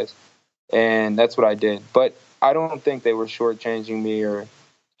capitalize. And that's what I did. But I don't think they were shortchanging me or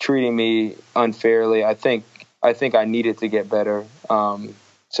treating me unfairly. I think I needed to get better.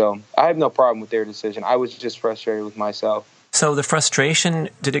 So I have no problem with their decision. I was just frustrated with myself. So the frustration,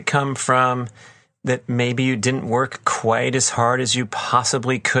 did it come from that maybe you didn't work quite as hard as you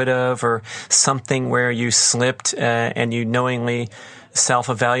possibly could have, or something where you slipped and you knowingly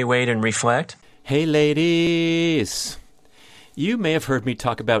self-evaluate and reflect? Hey, ladies. You may have heard me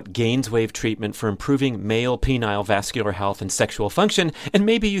talk about GainsWave treatment for improving male penile vascular health and sexual function, and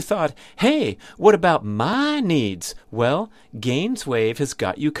maybe you thought, hey, what about my needs? Well, GainsWave has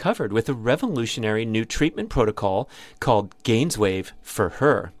got you covered with a revolutionary new treatment protocol called GainsWave for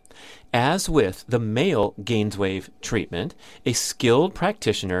Her. As with the male GainsWave treatment, a skilled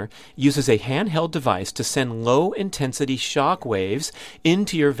practitioner uses a handheld device to send low-intensity shock waves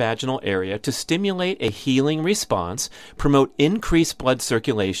into your vaginal area to stimulate a healing response, promote increased blood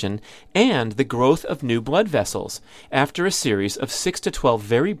circulation, and the growth of new blood vessels. After a series of 6 to 12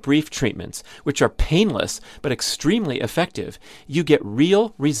 very brief treatments, which are painless but extremely effective, you get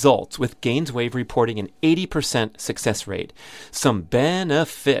real results with GainsWave reporting an 80% success rate. Some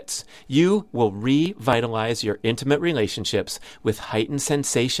benefits. You will revitalize your intimate relationships with heightened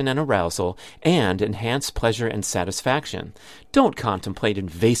sensation and arousal and enhanced pleasure and satisfaction. Don't contemplate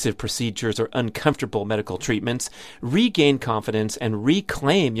invasive procedures or uncomfortable medical treatments. Regain confidence and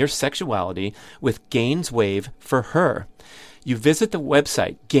reclaim your sexuality with GainsWave for Her. You visit the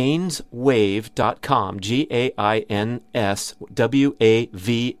website gainswave.com,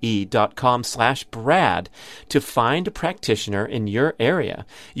 GAINSWAVE.com/Brad to find a practitioner in your area.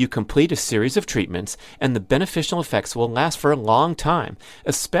 You complete a series of treatments, and the beneficial effects will last for a long time,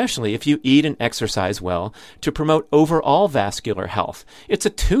 especially if you eat and exercise well to promote overall vascular health. It's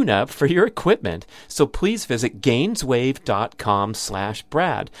a tune-up for your equipment, so please visit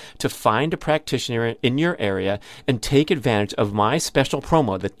gainswave.com/Brad to find a practitioner in your area and take advantage of my special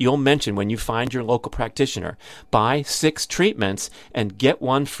promo that you'll mention when you find your local practitioner. Buy 6 treatments and get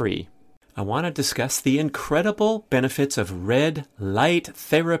 1 free. I want to discuss the incredible benefits of red light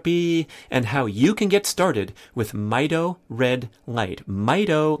therapy and how you can get started with Mito Red Light.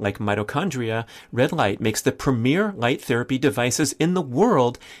 Mito, like mitochondria, red light makes the premier light therapy devices in the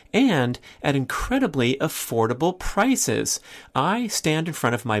world and at incredibly affordable prices. I stand in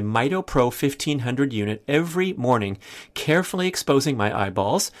front of my Mito Pro 1500 unit every morning, carefully exposing my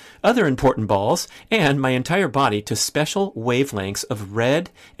eyeballs, other important balls, and my entire body to special wavelengths of red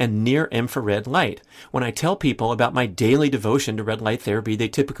and near-infrared light. When I tell people about my daily devotion to red light therapy, they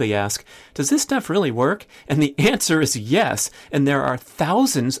typically ask, does this stuff really work? And the answer is yes, and there are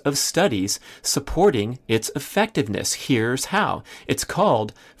thousands of studies supporting its effectiveness. Here's how. It's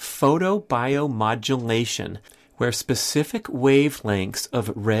called photobiomodulation, where specific wavelengths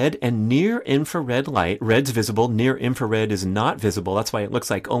of red and near-infrared light, red's visible, near-infrared is not visible, that's why it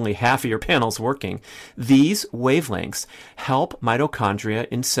looks like only half of your panel's working. These wavelengths help mitochondria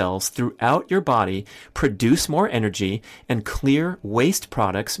in cells throughout your body produce more energy and clear waste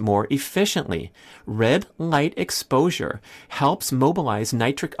products more efficiently. Red light exposure helps mobilize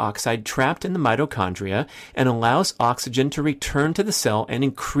nitric oxide trapped in the mitochondria and allows oxygen to return to the cell and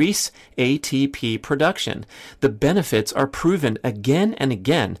increase ATP production. The benefits are proven again and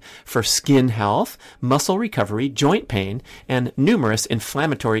again for skin health, muscle recovery, joint pain, and numerous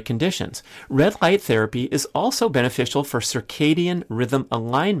inflammatory conditions. Red light therapy is also beneficial for circadian rhythm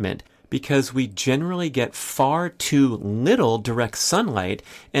alignment, because we generally get far too little direct sunlight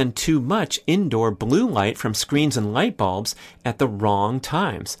and too much indoor blue light from screens and light bulbs at the wrong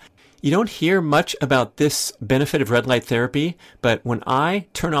times. You don't hear much about this benefit of red light therapy, but when I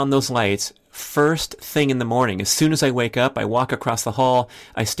turn on those lights, first thing in the morning, as soon as I wake up, I walk across the hall,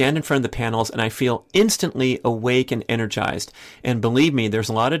 I stand in front of the panels, and I feel instantly awake and energized. And believe me, there's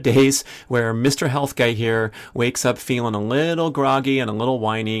a lot of days where Mr. Health Guy here wakes up feeling a little groggy and a little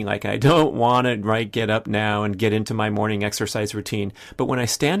whiny, like I don't want to get up now and get into my morning exercise routine. But when I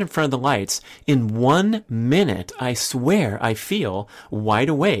stand in front of the lights, in 1 minute, I swear I feel wide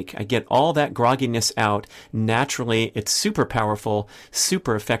awake. I get all that grogginess out naturally. It's super powerful,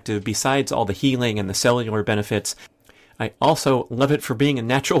 super effective, besides all the healing and the cellular benefits. I also love it for being a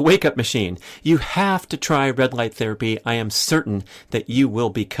natural wake-up machine. You have to try red light therapy. I am certain that you will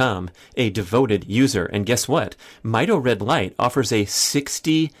become a devoted user. And guess what? Mito Red Light offers a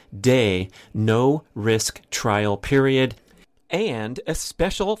 60-day no-risk trial period and a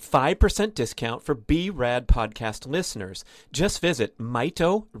special 5% discount for B-Rad podcast listeners. Just visit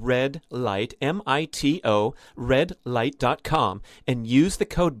Mito Red Light, M-I-T-O, redlight.com, and use the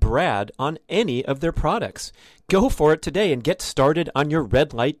code BRAD on any of their products. Go for it today and get started on your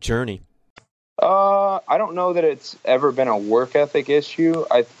red light journey. I don't know that it's ever been a work ethic issue.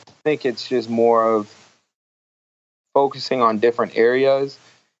 I think it's just more of focusing on different areas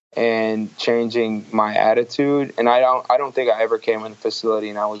and changing my attitude. And I don't think I ever came in the facility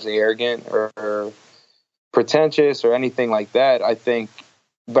and I was arrogant or pretentious or anything like that. I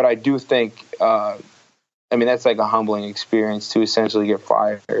do think, that's like a humbling experience to essentially get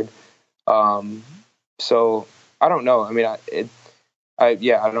fired. So I don't know. I mean, I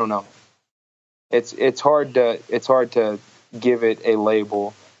don't know. It's hard to give it a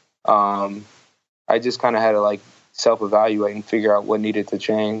label. I just kind of had to like self-evaluate and figure out what needed to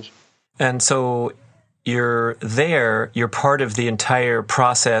change. And so you're part of the entire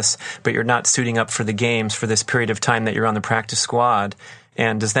process, but you're not suiting up for the games for this period of time that you're on the practice squad.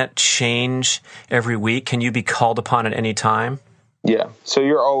 And does that change every week? Can you be called upon at any time? Yeah. So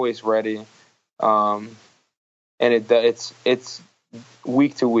you're always ready. And it's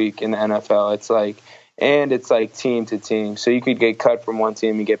week to week in the NFL. It's like team to team. So you could get cut from one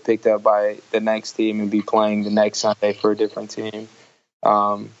team and get picked up by the next team and be playing the next Sunday for a different team.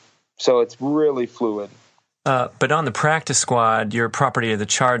 So it's really fluid. But on the practice squad, you're property of the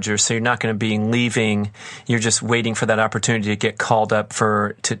Chargers, so you're not going to be leaving. You're just waiting for that opportunity to get called up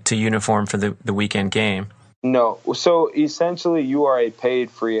to uniform for the weekend game. No. So essentially, you are a paid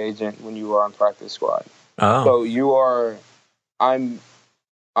free agent when you are on practice squad. Oh. So you are. I'm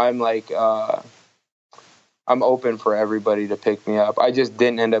open for everybody to pick me up. I just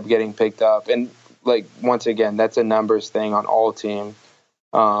didn't end up getting picked up, and like once again, that's a numbers thing on all teams.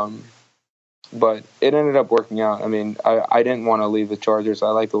 But it ended up working out. I mean, I didn't want to leave the Chargers. I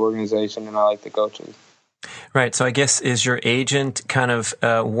like the organization and I like the coaches. Right. So I guess is your agent kind of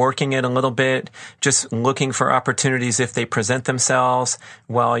working it a little bit, just looking for opportunities if they present themselves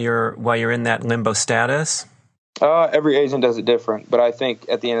while you're in that limbo status? Every agent does it different, but I think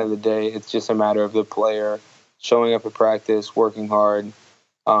at the end of the day, it's just a matter of the player showing up at practice, working hard,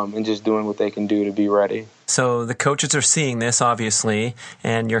 and just doing what they can do to be ready. So the coaches are seeing this, obviously,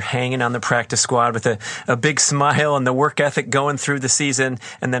 and you're hanging on the practice squad with a big smile and the work ethic going through the season.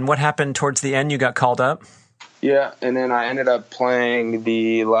 And then what happened towards the end? You got called up? Yeah, and then I ended up playing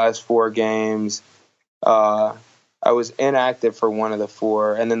the last 4 games. I was inactive for one of the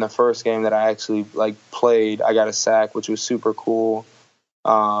 4, and then the first game that I actually played, I got a sack, which was super cool.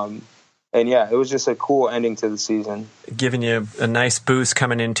 And yeah, it was just a cool ending to the season. Giving you a nice boost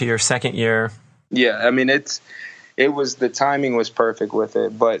coming into your second year. Yeah, I mean the timing was perfect with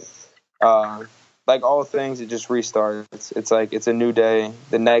it, but like all things, it just restarts. It's like it's a new day.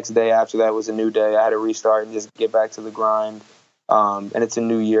 The next day after that was a new day. I had to restart and just get back to the grind. And it's a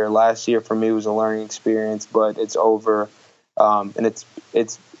new year. Last year for me was a learning experience, but it's over. And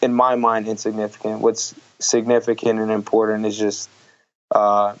it's in my mind insignificant. What's significant and important is just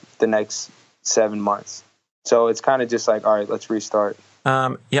the next 7 months. So it's kind of just like, all right, let's restart.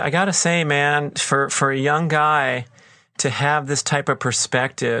 Yeah, I gotta say, man, for a young guy to have this type of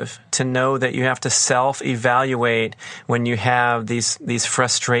perspective, to know that you have to self-evaluate when you have these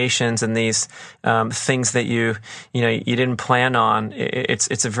frustrations and these things that you didn't plan on.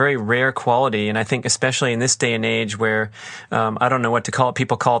 It's a very rare quality, and I think especially in this day and age where I don't know what to call it.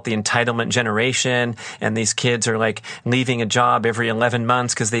 People call it the entitlement generation, and these kids are like leaving a job every 11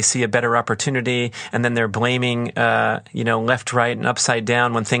 months because they see a better opportunity, and then they're blaming left, right, and upside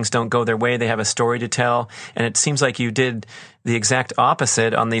down when things don't go their way. They have a story to tell, and it seems like you did the exact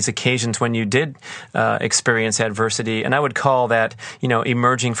opposite on these occasions when you did experience adversity. And I would call that,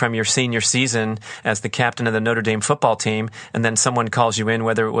 emerging from your senior season as the captain of the Notre Dame football team, and then someone calls you in,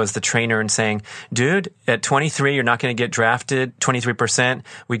 whether it was the trainer, and saying, dude, at 23, you're not going to get drafted, 23%,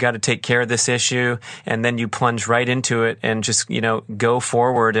 we got to take care of this issue. And then you plunge right into it and just, go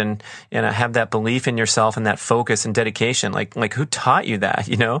forward and have that belief in yourself and that focus and dedication. Like who taught you that,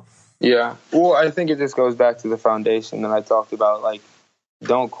 Yeah. Well, I think it just goes back to the foundation that I talked about, like,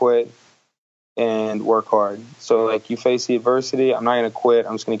 don't quit and work hard. So, like, you face the adversity, I'm not going to quit.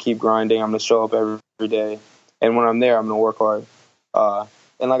 I'm just going to keep grinding. I'm going to show up every day. And when I'm there, I'm going to work hard.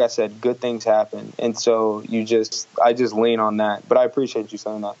 And like I said, good things happen. And so I just lean on that. But I appreciate you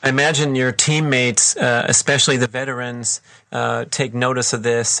saying that. I imagine your teammates, especially the veterans, take notice of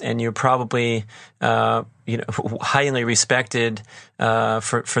this, and you're probably highly respected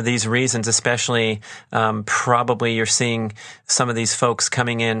for these reasons. Especially, probably you're seeing some of these folks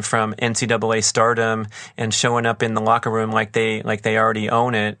coming in from NCAA stardom and showing up in the locker room like they already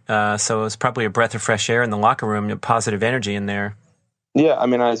own it. So it's probably a breath of fresh air in the locker room, positive energy in there. Yeah, I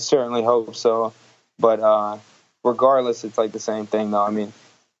mean, I certainly hope so. But regardless, it's like the same thing, though. I mean,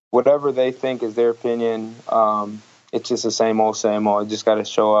 whatever they think is their opinion, it's just the same old, same old. You just got to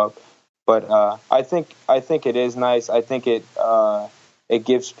show up. But I think it is nice. I think it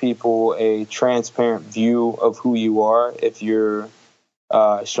gives people a transparent view of who you are if you're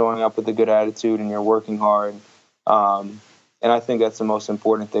showing up with a good attitude and you're working hard. And I think that's the most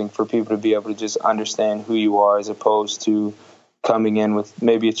important thing, for people to be able to just understand who you are, as opposed to coming in with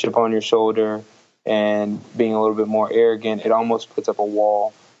maybe a chip on your shoulder and being a little bit more arrogant. It almost puts up a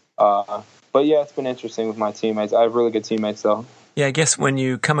wall. But yeah, it's been interesting with my teammates. I have really good teammates, though. Yeah, I guess when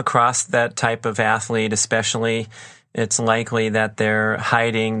you come across that type of athlete, especially, it's likely that they're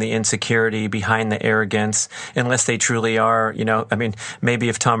hiding the insecurity behind the arrogance, unless they truly are, I mean, maybe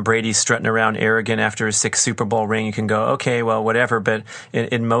if Tom Brady's strutting around arrogant after his 6th Super Bowl ring, you can go, okay, well, whatever. But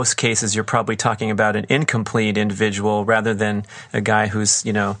in most cases, you're probably talking about an incomplete individual rather than a guy who's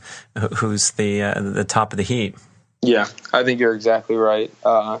the top of the heap. Yeah, I think you're exactly right.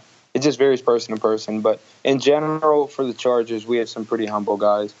 It just varies person to person. But in general, for the Chargers, we have some pretty humble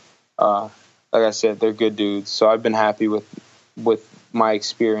guys. Like I said, they're good dudes. So I've been happy with my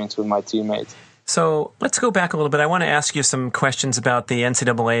experience with my teammates. So let's go back a little bit. I want to ask you some questions about the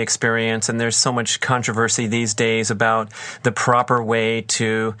NCAA experience, and there's so much controversy these days about the proper way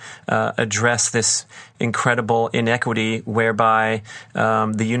to address this incredible inequity whereby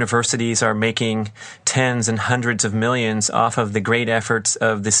the universities are making tens and hundreds of millions off of the great efforts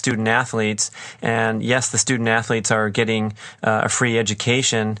of the student athletes. And yes, the student athletes are getting a free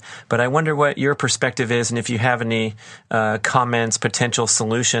education, but I wonder what your perspective is and if you have any comments, potential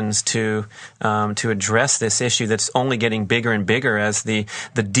solutions to address this issue that's only getting bigger and bigger as the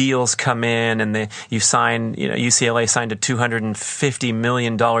deals come in and UCLA signed a $250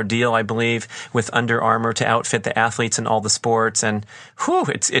 million deal, I believe, with Under Armour to outfit the athletes in all the sports, and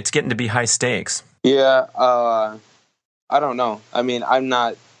it's getting to be high stakes. Yeah, I don't know. I mean, I'm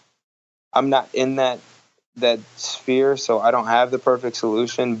not in that sphere, so I don't have the perfect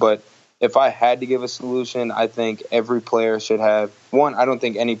solution. But if I had to give a solution, I think every player should have one. I don't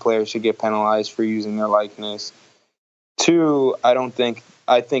think any player should get penalized for using their likeness. Two,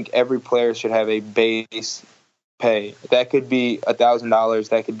 I think every player should have a base pay. That could be $1,000.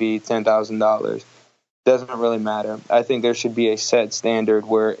 That could be $10,000. Doesn't really matter. I think there should be a set standard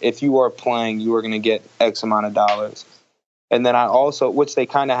where if you are playing, you are going to get X amount of dollars. And then I also, which they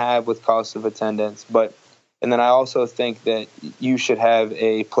kind of have with cost of attendance, and then I also think that you should have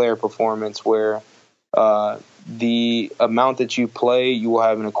a player performance where the amount that you play, you will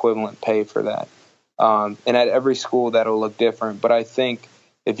have an equivalent pay for that. And at every school, that'll look different. But I think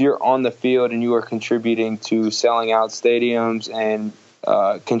if you're on the field and you are contributing to selling out stadiums and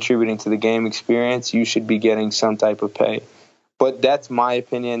contributing to the game experience, you should be getting some type of pay. But that's my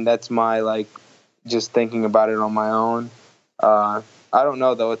opinion. That's my just thinking about it on my own. I don't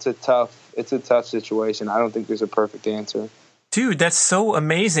know though. It's a tough situation. I don't think there's a perfect answer. Dude, that's so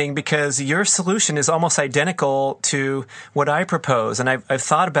amazing because your solution is almost identical to what I propose, and I've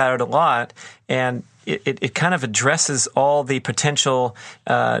thought about it a lot, and it kind of addresses all the potential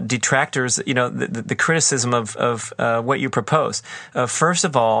detractors, the criticism of what you propose. First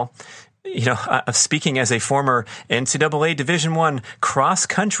of all, speaking as a former NCAA Division I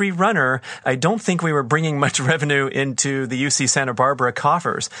cross-country runner, I don't think we were bringing much revenue into the UC Santa Barbara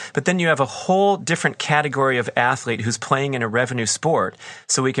coffers. But then you have a whole different category of athlete who's playing in a revenue sport.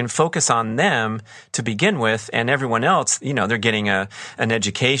 So we can focus on them to begin with, and everyone else, they're getting an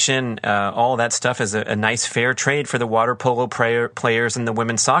education. All that stuff is a nice fair trade for the water polo players and the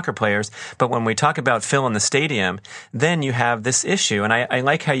women's soccer players. But when we talk about filling the stadium, then you have this issue. And I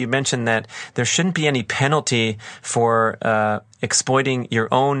like how you mentioned that there shouldn't be any penalty for exploiting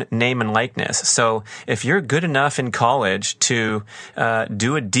your own name and likeness. So if you're good enough in college to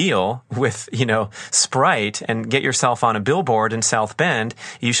do a deal with, Sprite and get yourself on a billboard in South Bend,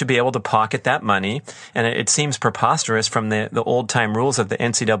 you should be able to pocket that money. And it seems preposterous from the old-time rules of the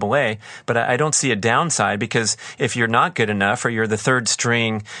NCAA, but I don't see a downside because if you're not good enough or you're the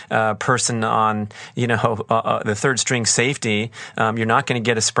third-string person on, the third-string safety, you're not going to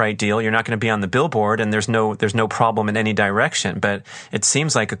get a Sprite deal. You're not going to be on the billboard, and there's no problem in any direction. But it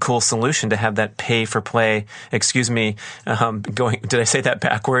seems like a cool solution to have that pay for play. Excuse me, did I say that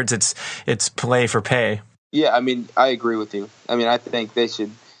backwards? It's play for pay. Yeah, I mean, I agree with you. I mean, I think they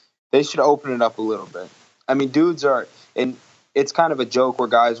should open it up a little bit. I mean, dudes are, and it's kind of a joke where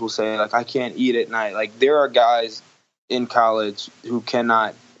guys will say, I can't eat at night. There are guys in college who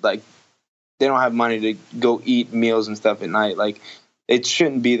cannot, they don't have money to go eat meals and stuff at night. It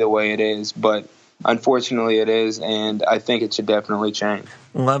shouldn't be the way it is, but unfortunately it is, and I think it should definitely change.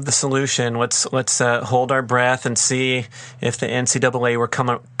 Love the solution. Let's hold our breath and see if the NCAA will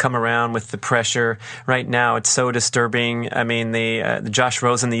come around with the pressure. Right now, it's so disturbing. I mean, the Josh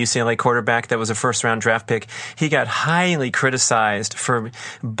Rosen, the UCLA quarterback that was a first-round draft pick, he got highly criticized for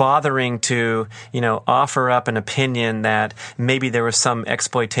bothering to, offer up an opinion that maybe there was some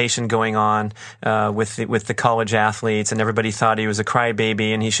exploitation going on with the college athletes, and everybody thought he was a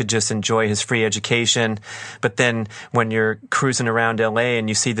crybaby and he should just enjoy his free education. But then when you're cruising around LA and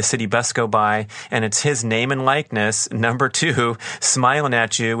you see the city bus go by and it's his name and likeness, number 2, smiling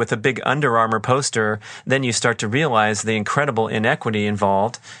at you with a big Under Armour poster, then you start to realize the incredible inequity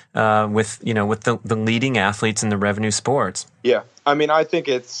involved with the leading athletes in the revenue sports. Yeah. I mean, I think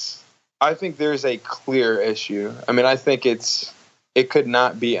there's a clear issue. I mean, I think it could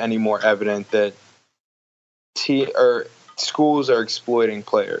not be any more evident that schools are exploiting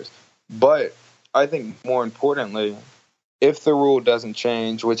players. But I think more importantly, if the rule doesn't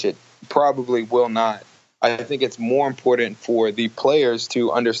change, which it probably will not, I think it's more important for the players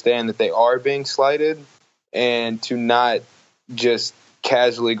to understand that they are being slighted and to not just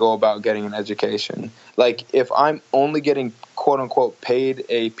casually go about getting an education. Like, if I'm only getting quote unquote paid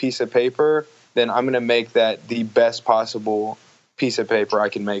a piece of paper, then I'm going to make that the best possible piece of paper I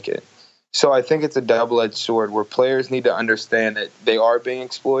can make it. So I think it's a double-edged sword where players need to understand that they are being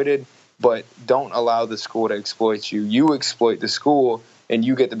exploited, but don't allow the school to exploit you. You exploit the school, and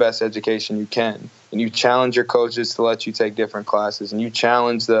you get the best education you can. And you challenge your coaches to let you take different classes, and you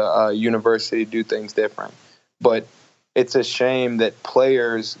challenge the university to do things different. But it's a shame that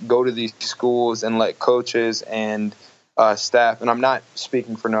players go to these schools and let coaches and staff, and I'm not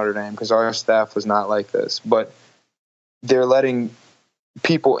speaking for Notre Dame because our staff was not like this, but they're letting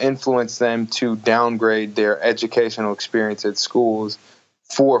people influence them to downgrade their educational experience at schools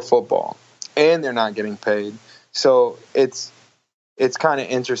for football, and they're not getting paid. So it's kind of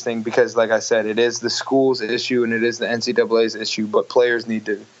interesting because, like I said, it is the school's issue and it is the NCAA's issue, but players need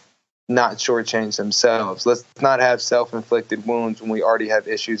to not shortchange themselves. Let's not have self-inflicted wounds when we already have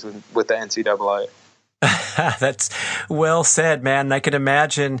issues with the NCAA. That's well said, man. I could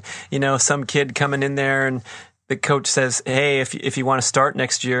imagine, some kid coming in there and the coach says, hey, if you want to start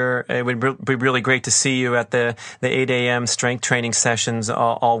next year, it would be really great to see you at the 8 a.m. strength training sessions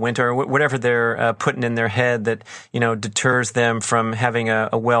all winter, or whatever they're putting in their head that, deters them from having a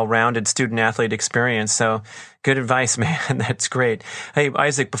well-rounded student-athlete experience. So good advice, man. That's great. Hey,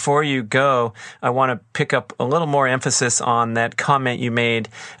 Isaac, before you go, I want to pick up a little more emphasis on that comment you made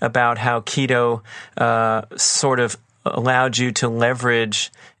about how keto sort of allowed you to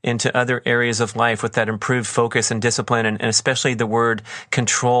leverage into other areas of life with that improved focus and discipline, and especially the word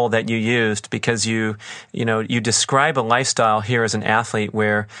control that you used, because you describe a lifestyle here as an athlete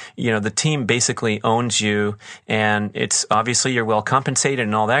where, the team basically owns you, and it's obviously you're well compensated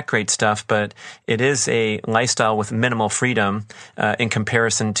and all that great stuff, but it is a lifestyle with minimal freedom in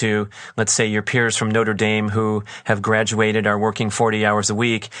comparison to, let's say, your peers from Notre Dame who have graduated, are working 40 hours a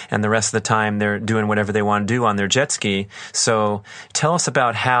week, and the rest of the time they're doing whatever they want to do on their jet ski. So tell us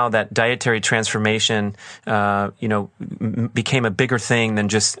about how that dietary transformation, became a bigger thing than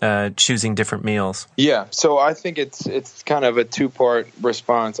just choosing different meals. Yeah, so I think it's kind of a two-part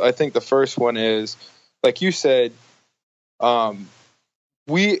response. I think the first one is, like you said, a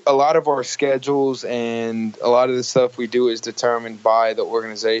lot of our schedules and a lot of the stuff we do is determined by the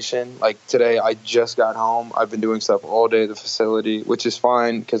organization. Like today, I just got home. I've been doing stuff all day at the facility, which is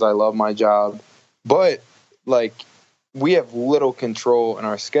fine because I love my job. But we have little control in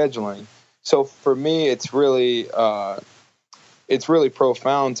our scheduling. So for me, it's really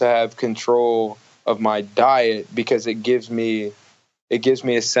profound to have control of my diet because it gives me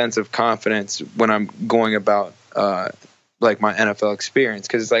a sense of confidence when I'm going about my NFL experience.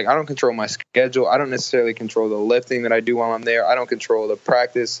 Because it's I don't control my schedule. I don't necessarily control the lifting that I do while I'm there. I don't control the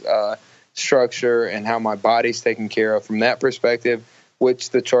practice structure and how my body's taken care of from that perspective,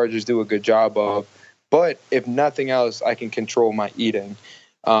 which the Chargers do a good job of. But if nothing else, I can control my eating.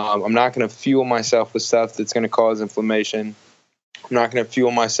 I'm not going to fuel myself with stuff that's going to cause inflammation. I'm not going to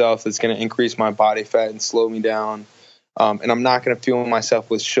fuel myself that's going to increase my body fat and slow me down. And I'm not going to fuel myself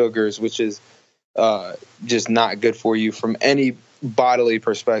with sugars, which is just not good for you from any bodily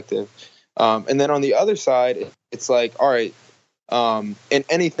perspective. And then on the other side, it's all right, in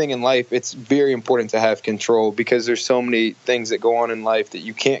anything in life, it's very important to have control because there's so many things that go on in life that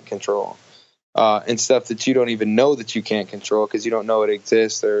you can't control. And stuff that you don't even know that you can't control because you don't know it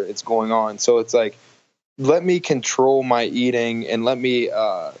exists or it's going on. So it's let me control my eating and let me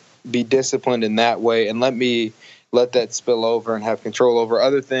be disciplined in that way, and let that spill over and have control over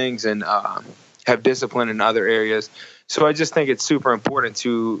other things and have discipline in other areas. So I just think it's super important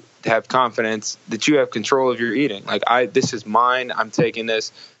to have confidence that you have control of your eating. This is mine. I'm taking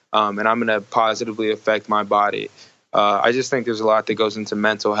this, and I'm going to positively affect my body. I just think there's a lot that goes into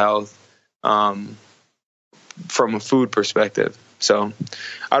mental health from a food perspective. So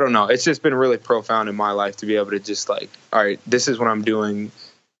I don't know. It's just been really profound in my life to be able to just all right, this is what I'm doing.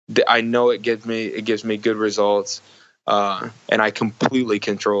 I know it gives me good results. And I completely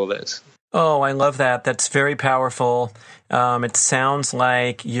control this. Oh, I love that. That's very powerful. It sounds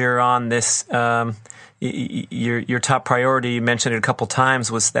like you're on this. Your top priority, you mentioned it a couple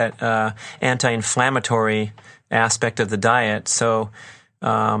times, was that anti-inflammatory aspect of the diet. So,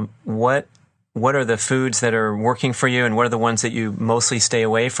 what are the foods that are working for you, and what are the ones that you mostly stay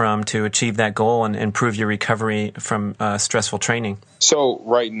away from to achieve that goal and improve your recovery from stressful training? So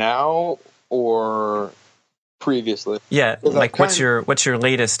right now or previously? Yeah, like what's your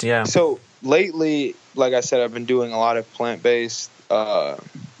latest? Yeah. So lately, like I said, I've been doing a lot of plant-based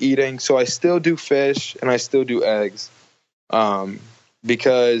eating. So I still do fish and I still do eggs,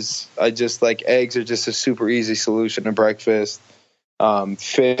 because I just like eggs are just a super easy solution to breakfast.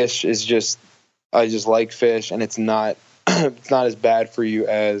 Fish is just, I just like fish, and it's not it's not as bad for you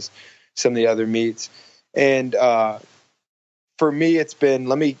as some of the other meats. And for me, it's been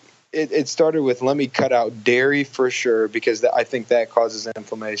it started with let me cut out dairy for sure, because I think that causes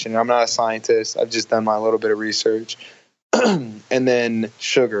inflammation. I'm not a scientist. I've just done my little bit of research. And then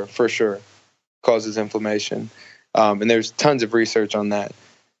sugar for sure causes inflammation. And there's tons of research on that.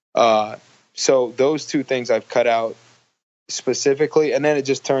 So those two things I've cut out specifically, and then it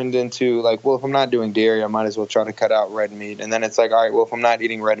just turned into like, well, if I'm not doing dairy, I might as well try to cut out red meat. And then it's like, all right, well, if I'm not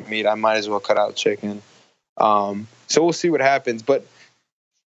eating red meat, I might as well cut out chicken. So we'll see what happens. But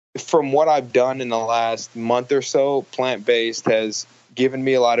from what I've done in the last month or so, plant-based has given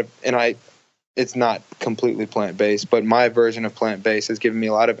me a lot of, and it's not completely plant-based, but my version of plant-based has given me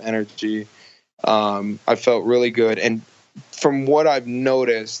a lot of energy. I felt really good. And from what I've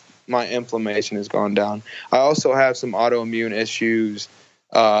noticed, my inflammation has gone down. I also have some autoimmune issues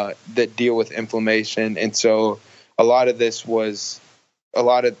that deal with inflammation. And so a lot of that was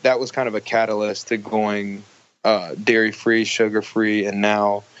kind of a catalyst to going dairy-free, sugar-free, and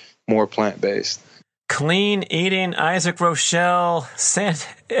now more plant-based. Clean eating, Isaac Rochell,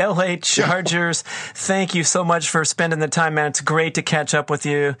 LA Chargers. Thank you so much for spending the time, man. It's great to catch up with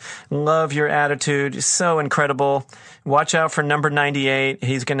you. Love your attitude. So incredible. Watch out for number 98.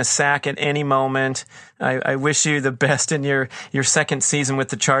 He's going to sack at any moment. I wish you the best in your second season with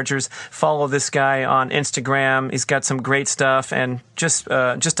the Chargers. Follow this guy on Instagram. He's got some great stuff, and just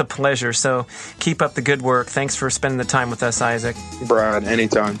a pleasure. So keep up the good work. Thanks for spending the time with us, Isaac. Brad,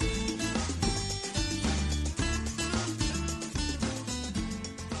 anytime.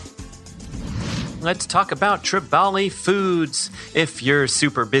 Let's talk about Tribali Foods. If you're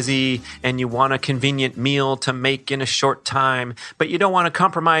super busy and you want a convenient meal to make in a short time, but you don't want to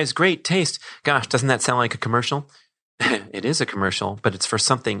compromise great taste, gosh, doesn't that sound like a commercial? It is a commercial, but it's for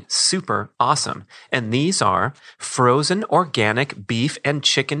something super awesome. And these are frozen organic beef and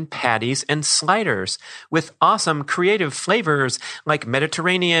chicken patties and sliders with awesome creative flavors like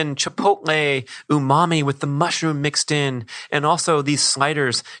Mediterranean, chipotle, umami with the mushroom mixed in, and also these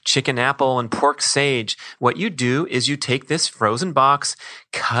sliders, chicken apple and pork sage. What you do is you take this frozen box,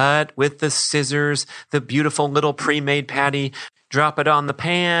 cut with the scissors, the beautiful little pre-made patty, drop it on the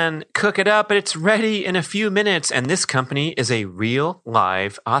pan, cook it up, and it's ready in a few minutes. And this company is a real,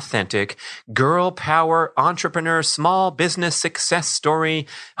 live, authentic, girl power entrepreneur, small business success story,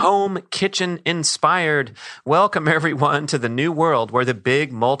 home kitchen inspired. Welcome everyone to the new world where the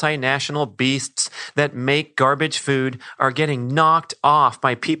big multinational beasts that make garbage food are getting knocked off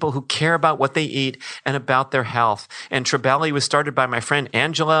by people who care about what they eat and about their health. And Tribali was started by my friend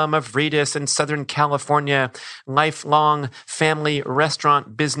Angela Mavridis in Southern California, lifelong family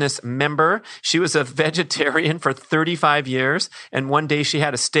restaurant business member. She was a vegetarian for 35 years, and one day she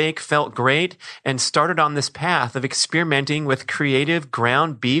had a steak, felt great, and started on this path of experimenting with creative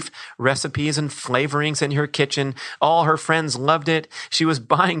ground beef recipes and flavorings in her kitchen. All her friends loved it. She was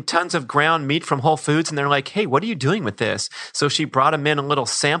buying tons of ground meat from Whole Foods, and they're like, hey, what are you doing with this? So she brought them in a little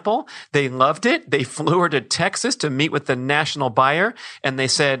sample. They loved it. They flew her to Texas to meet with the national buyer, and they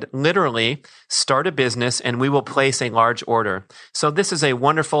said, literally, start a business and we will place a large order. So this is a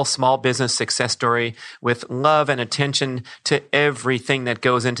wonderful small business success story with love and attention to everything that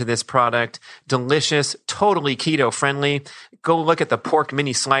goes into this product. Delicious, totally keto friendly. Go look at the pork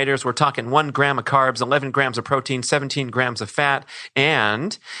mini sliders. We're talking 1 gram of carbs, 11 grams of protein, 17 grams of fat,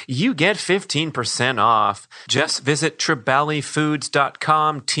 and you get 15% off. Just visit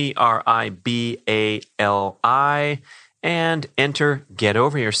tribalifoods.com, TRIBALI, and enter Get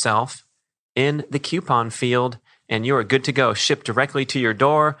Over Yourself in the coupon field, and you are good to go. Shipped directly to your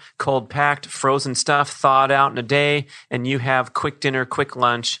door, cold packed, frozen stuff, thawed out in a day, and you have quick dinner, quick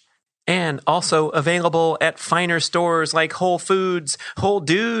lunch. And also available at finer stores like Whole Foods, Whole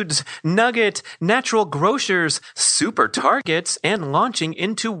Dudes, Nugget, Natural Grocers, Super Targets, and launching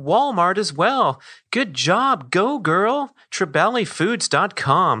into Walmart as well. Good job, go girl!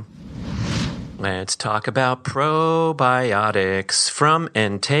 TribaliFoods.com. Let's talk about probiotics from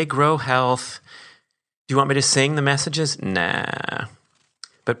Integro Health. Do you want me to sing the messages? Nah.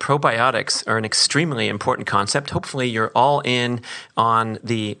 But probiotics are an extremely important concept. Hopefully you're all in on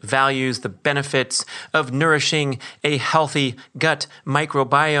the values, the benefits of nourishing a healthy gut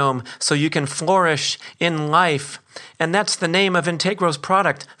microbiome so you can flourish in life. And that's the name of Integro's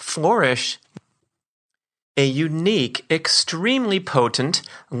product, Flourish. A unique, extremely potent,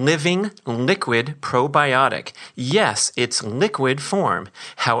 living liquid probiotic. Yes, it's liquid form.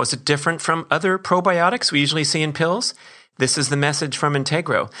 How is it different from other probiotics we usually see in pills? This is the message from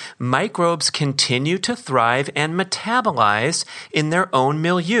Integro. Microbes continue to thrive and metabolize in their own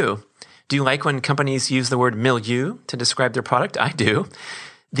milieu. Do you like when companies use the word milieu to describe their product? I do.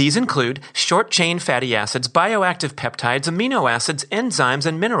 These include short-chain fatty acids, bioactive peptides, amino acids, enzymes,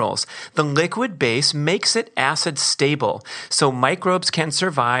 and minerals. The liquid base makes it acid stable, so microbes can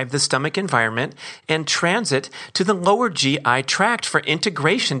survive the stomach environment and transit to the lower GI tract for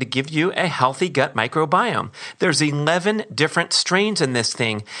integration to give you a healthy gut microbiome. There's 11 different strains in this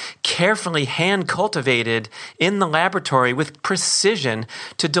thing, carefully hand-cultivated in the laboratory with precision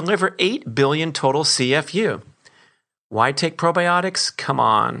to deliver 8 billion total CFU. Why take probiotics? Come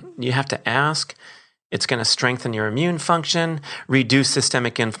on, you have to ask. It's going to strengthen your immune function, reduce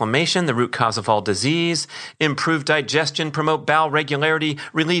systemic inflammation, the root cause of all disease, improve digestion, promote bowel regularity,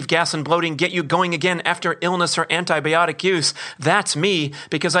 relieve gas and bloating, get you going again after illness or antibiotic use. That's me,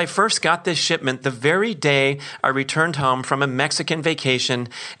 because I first got this shipment the very day I returned home from a Mexican vacation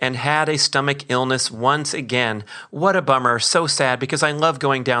and had a stomach illness once again. What a bummer. So sad, because I love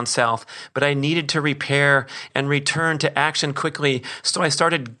going down south, but I needed to repair and return to action quickly. So I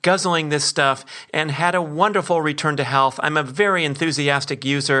started guzzling this stuff and had a wonderful return to health. I'm a very enthusiastic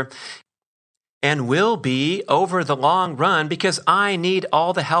user and will be over the long run because I need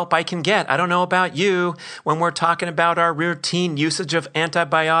all the help I can get. I don't know about you. When we're talking about our routine usage of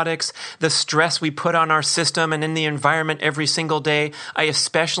antibiotics, the stress we put on our system and in the environment every single day, I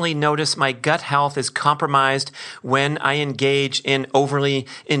especially notice my gut health is compromised when I engage in overly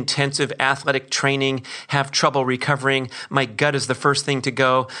intensive athletic training, have trouble recovering. My gut is the first thing to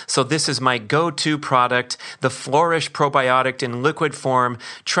go. So this is my go-to product, the Flourish probiotic in liquid form.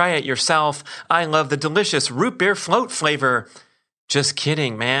 Try it yourself. I love the delicious root beer float flavor. Just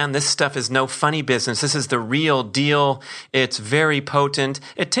kidding, man. This stuff is no funny business. This is the real deal. It's very potent.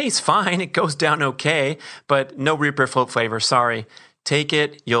 It tastes fine. It goes down okay, but no root beer float flavor. Sorry. Take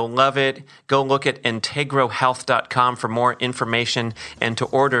it. You'll love it. Go look at integrohealth.com for more information and to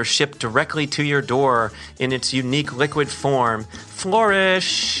order shipped directly to your door in its unique liquid form.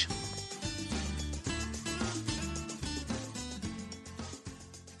 Flourish.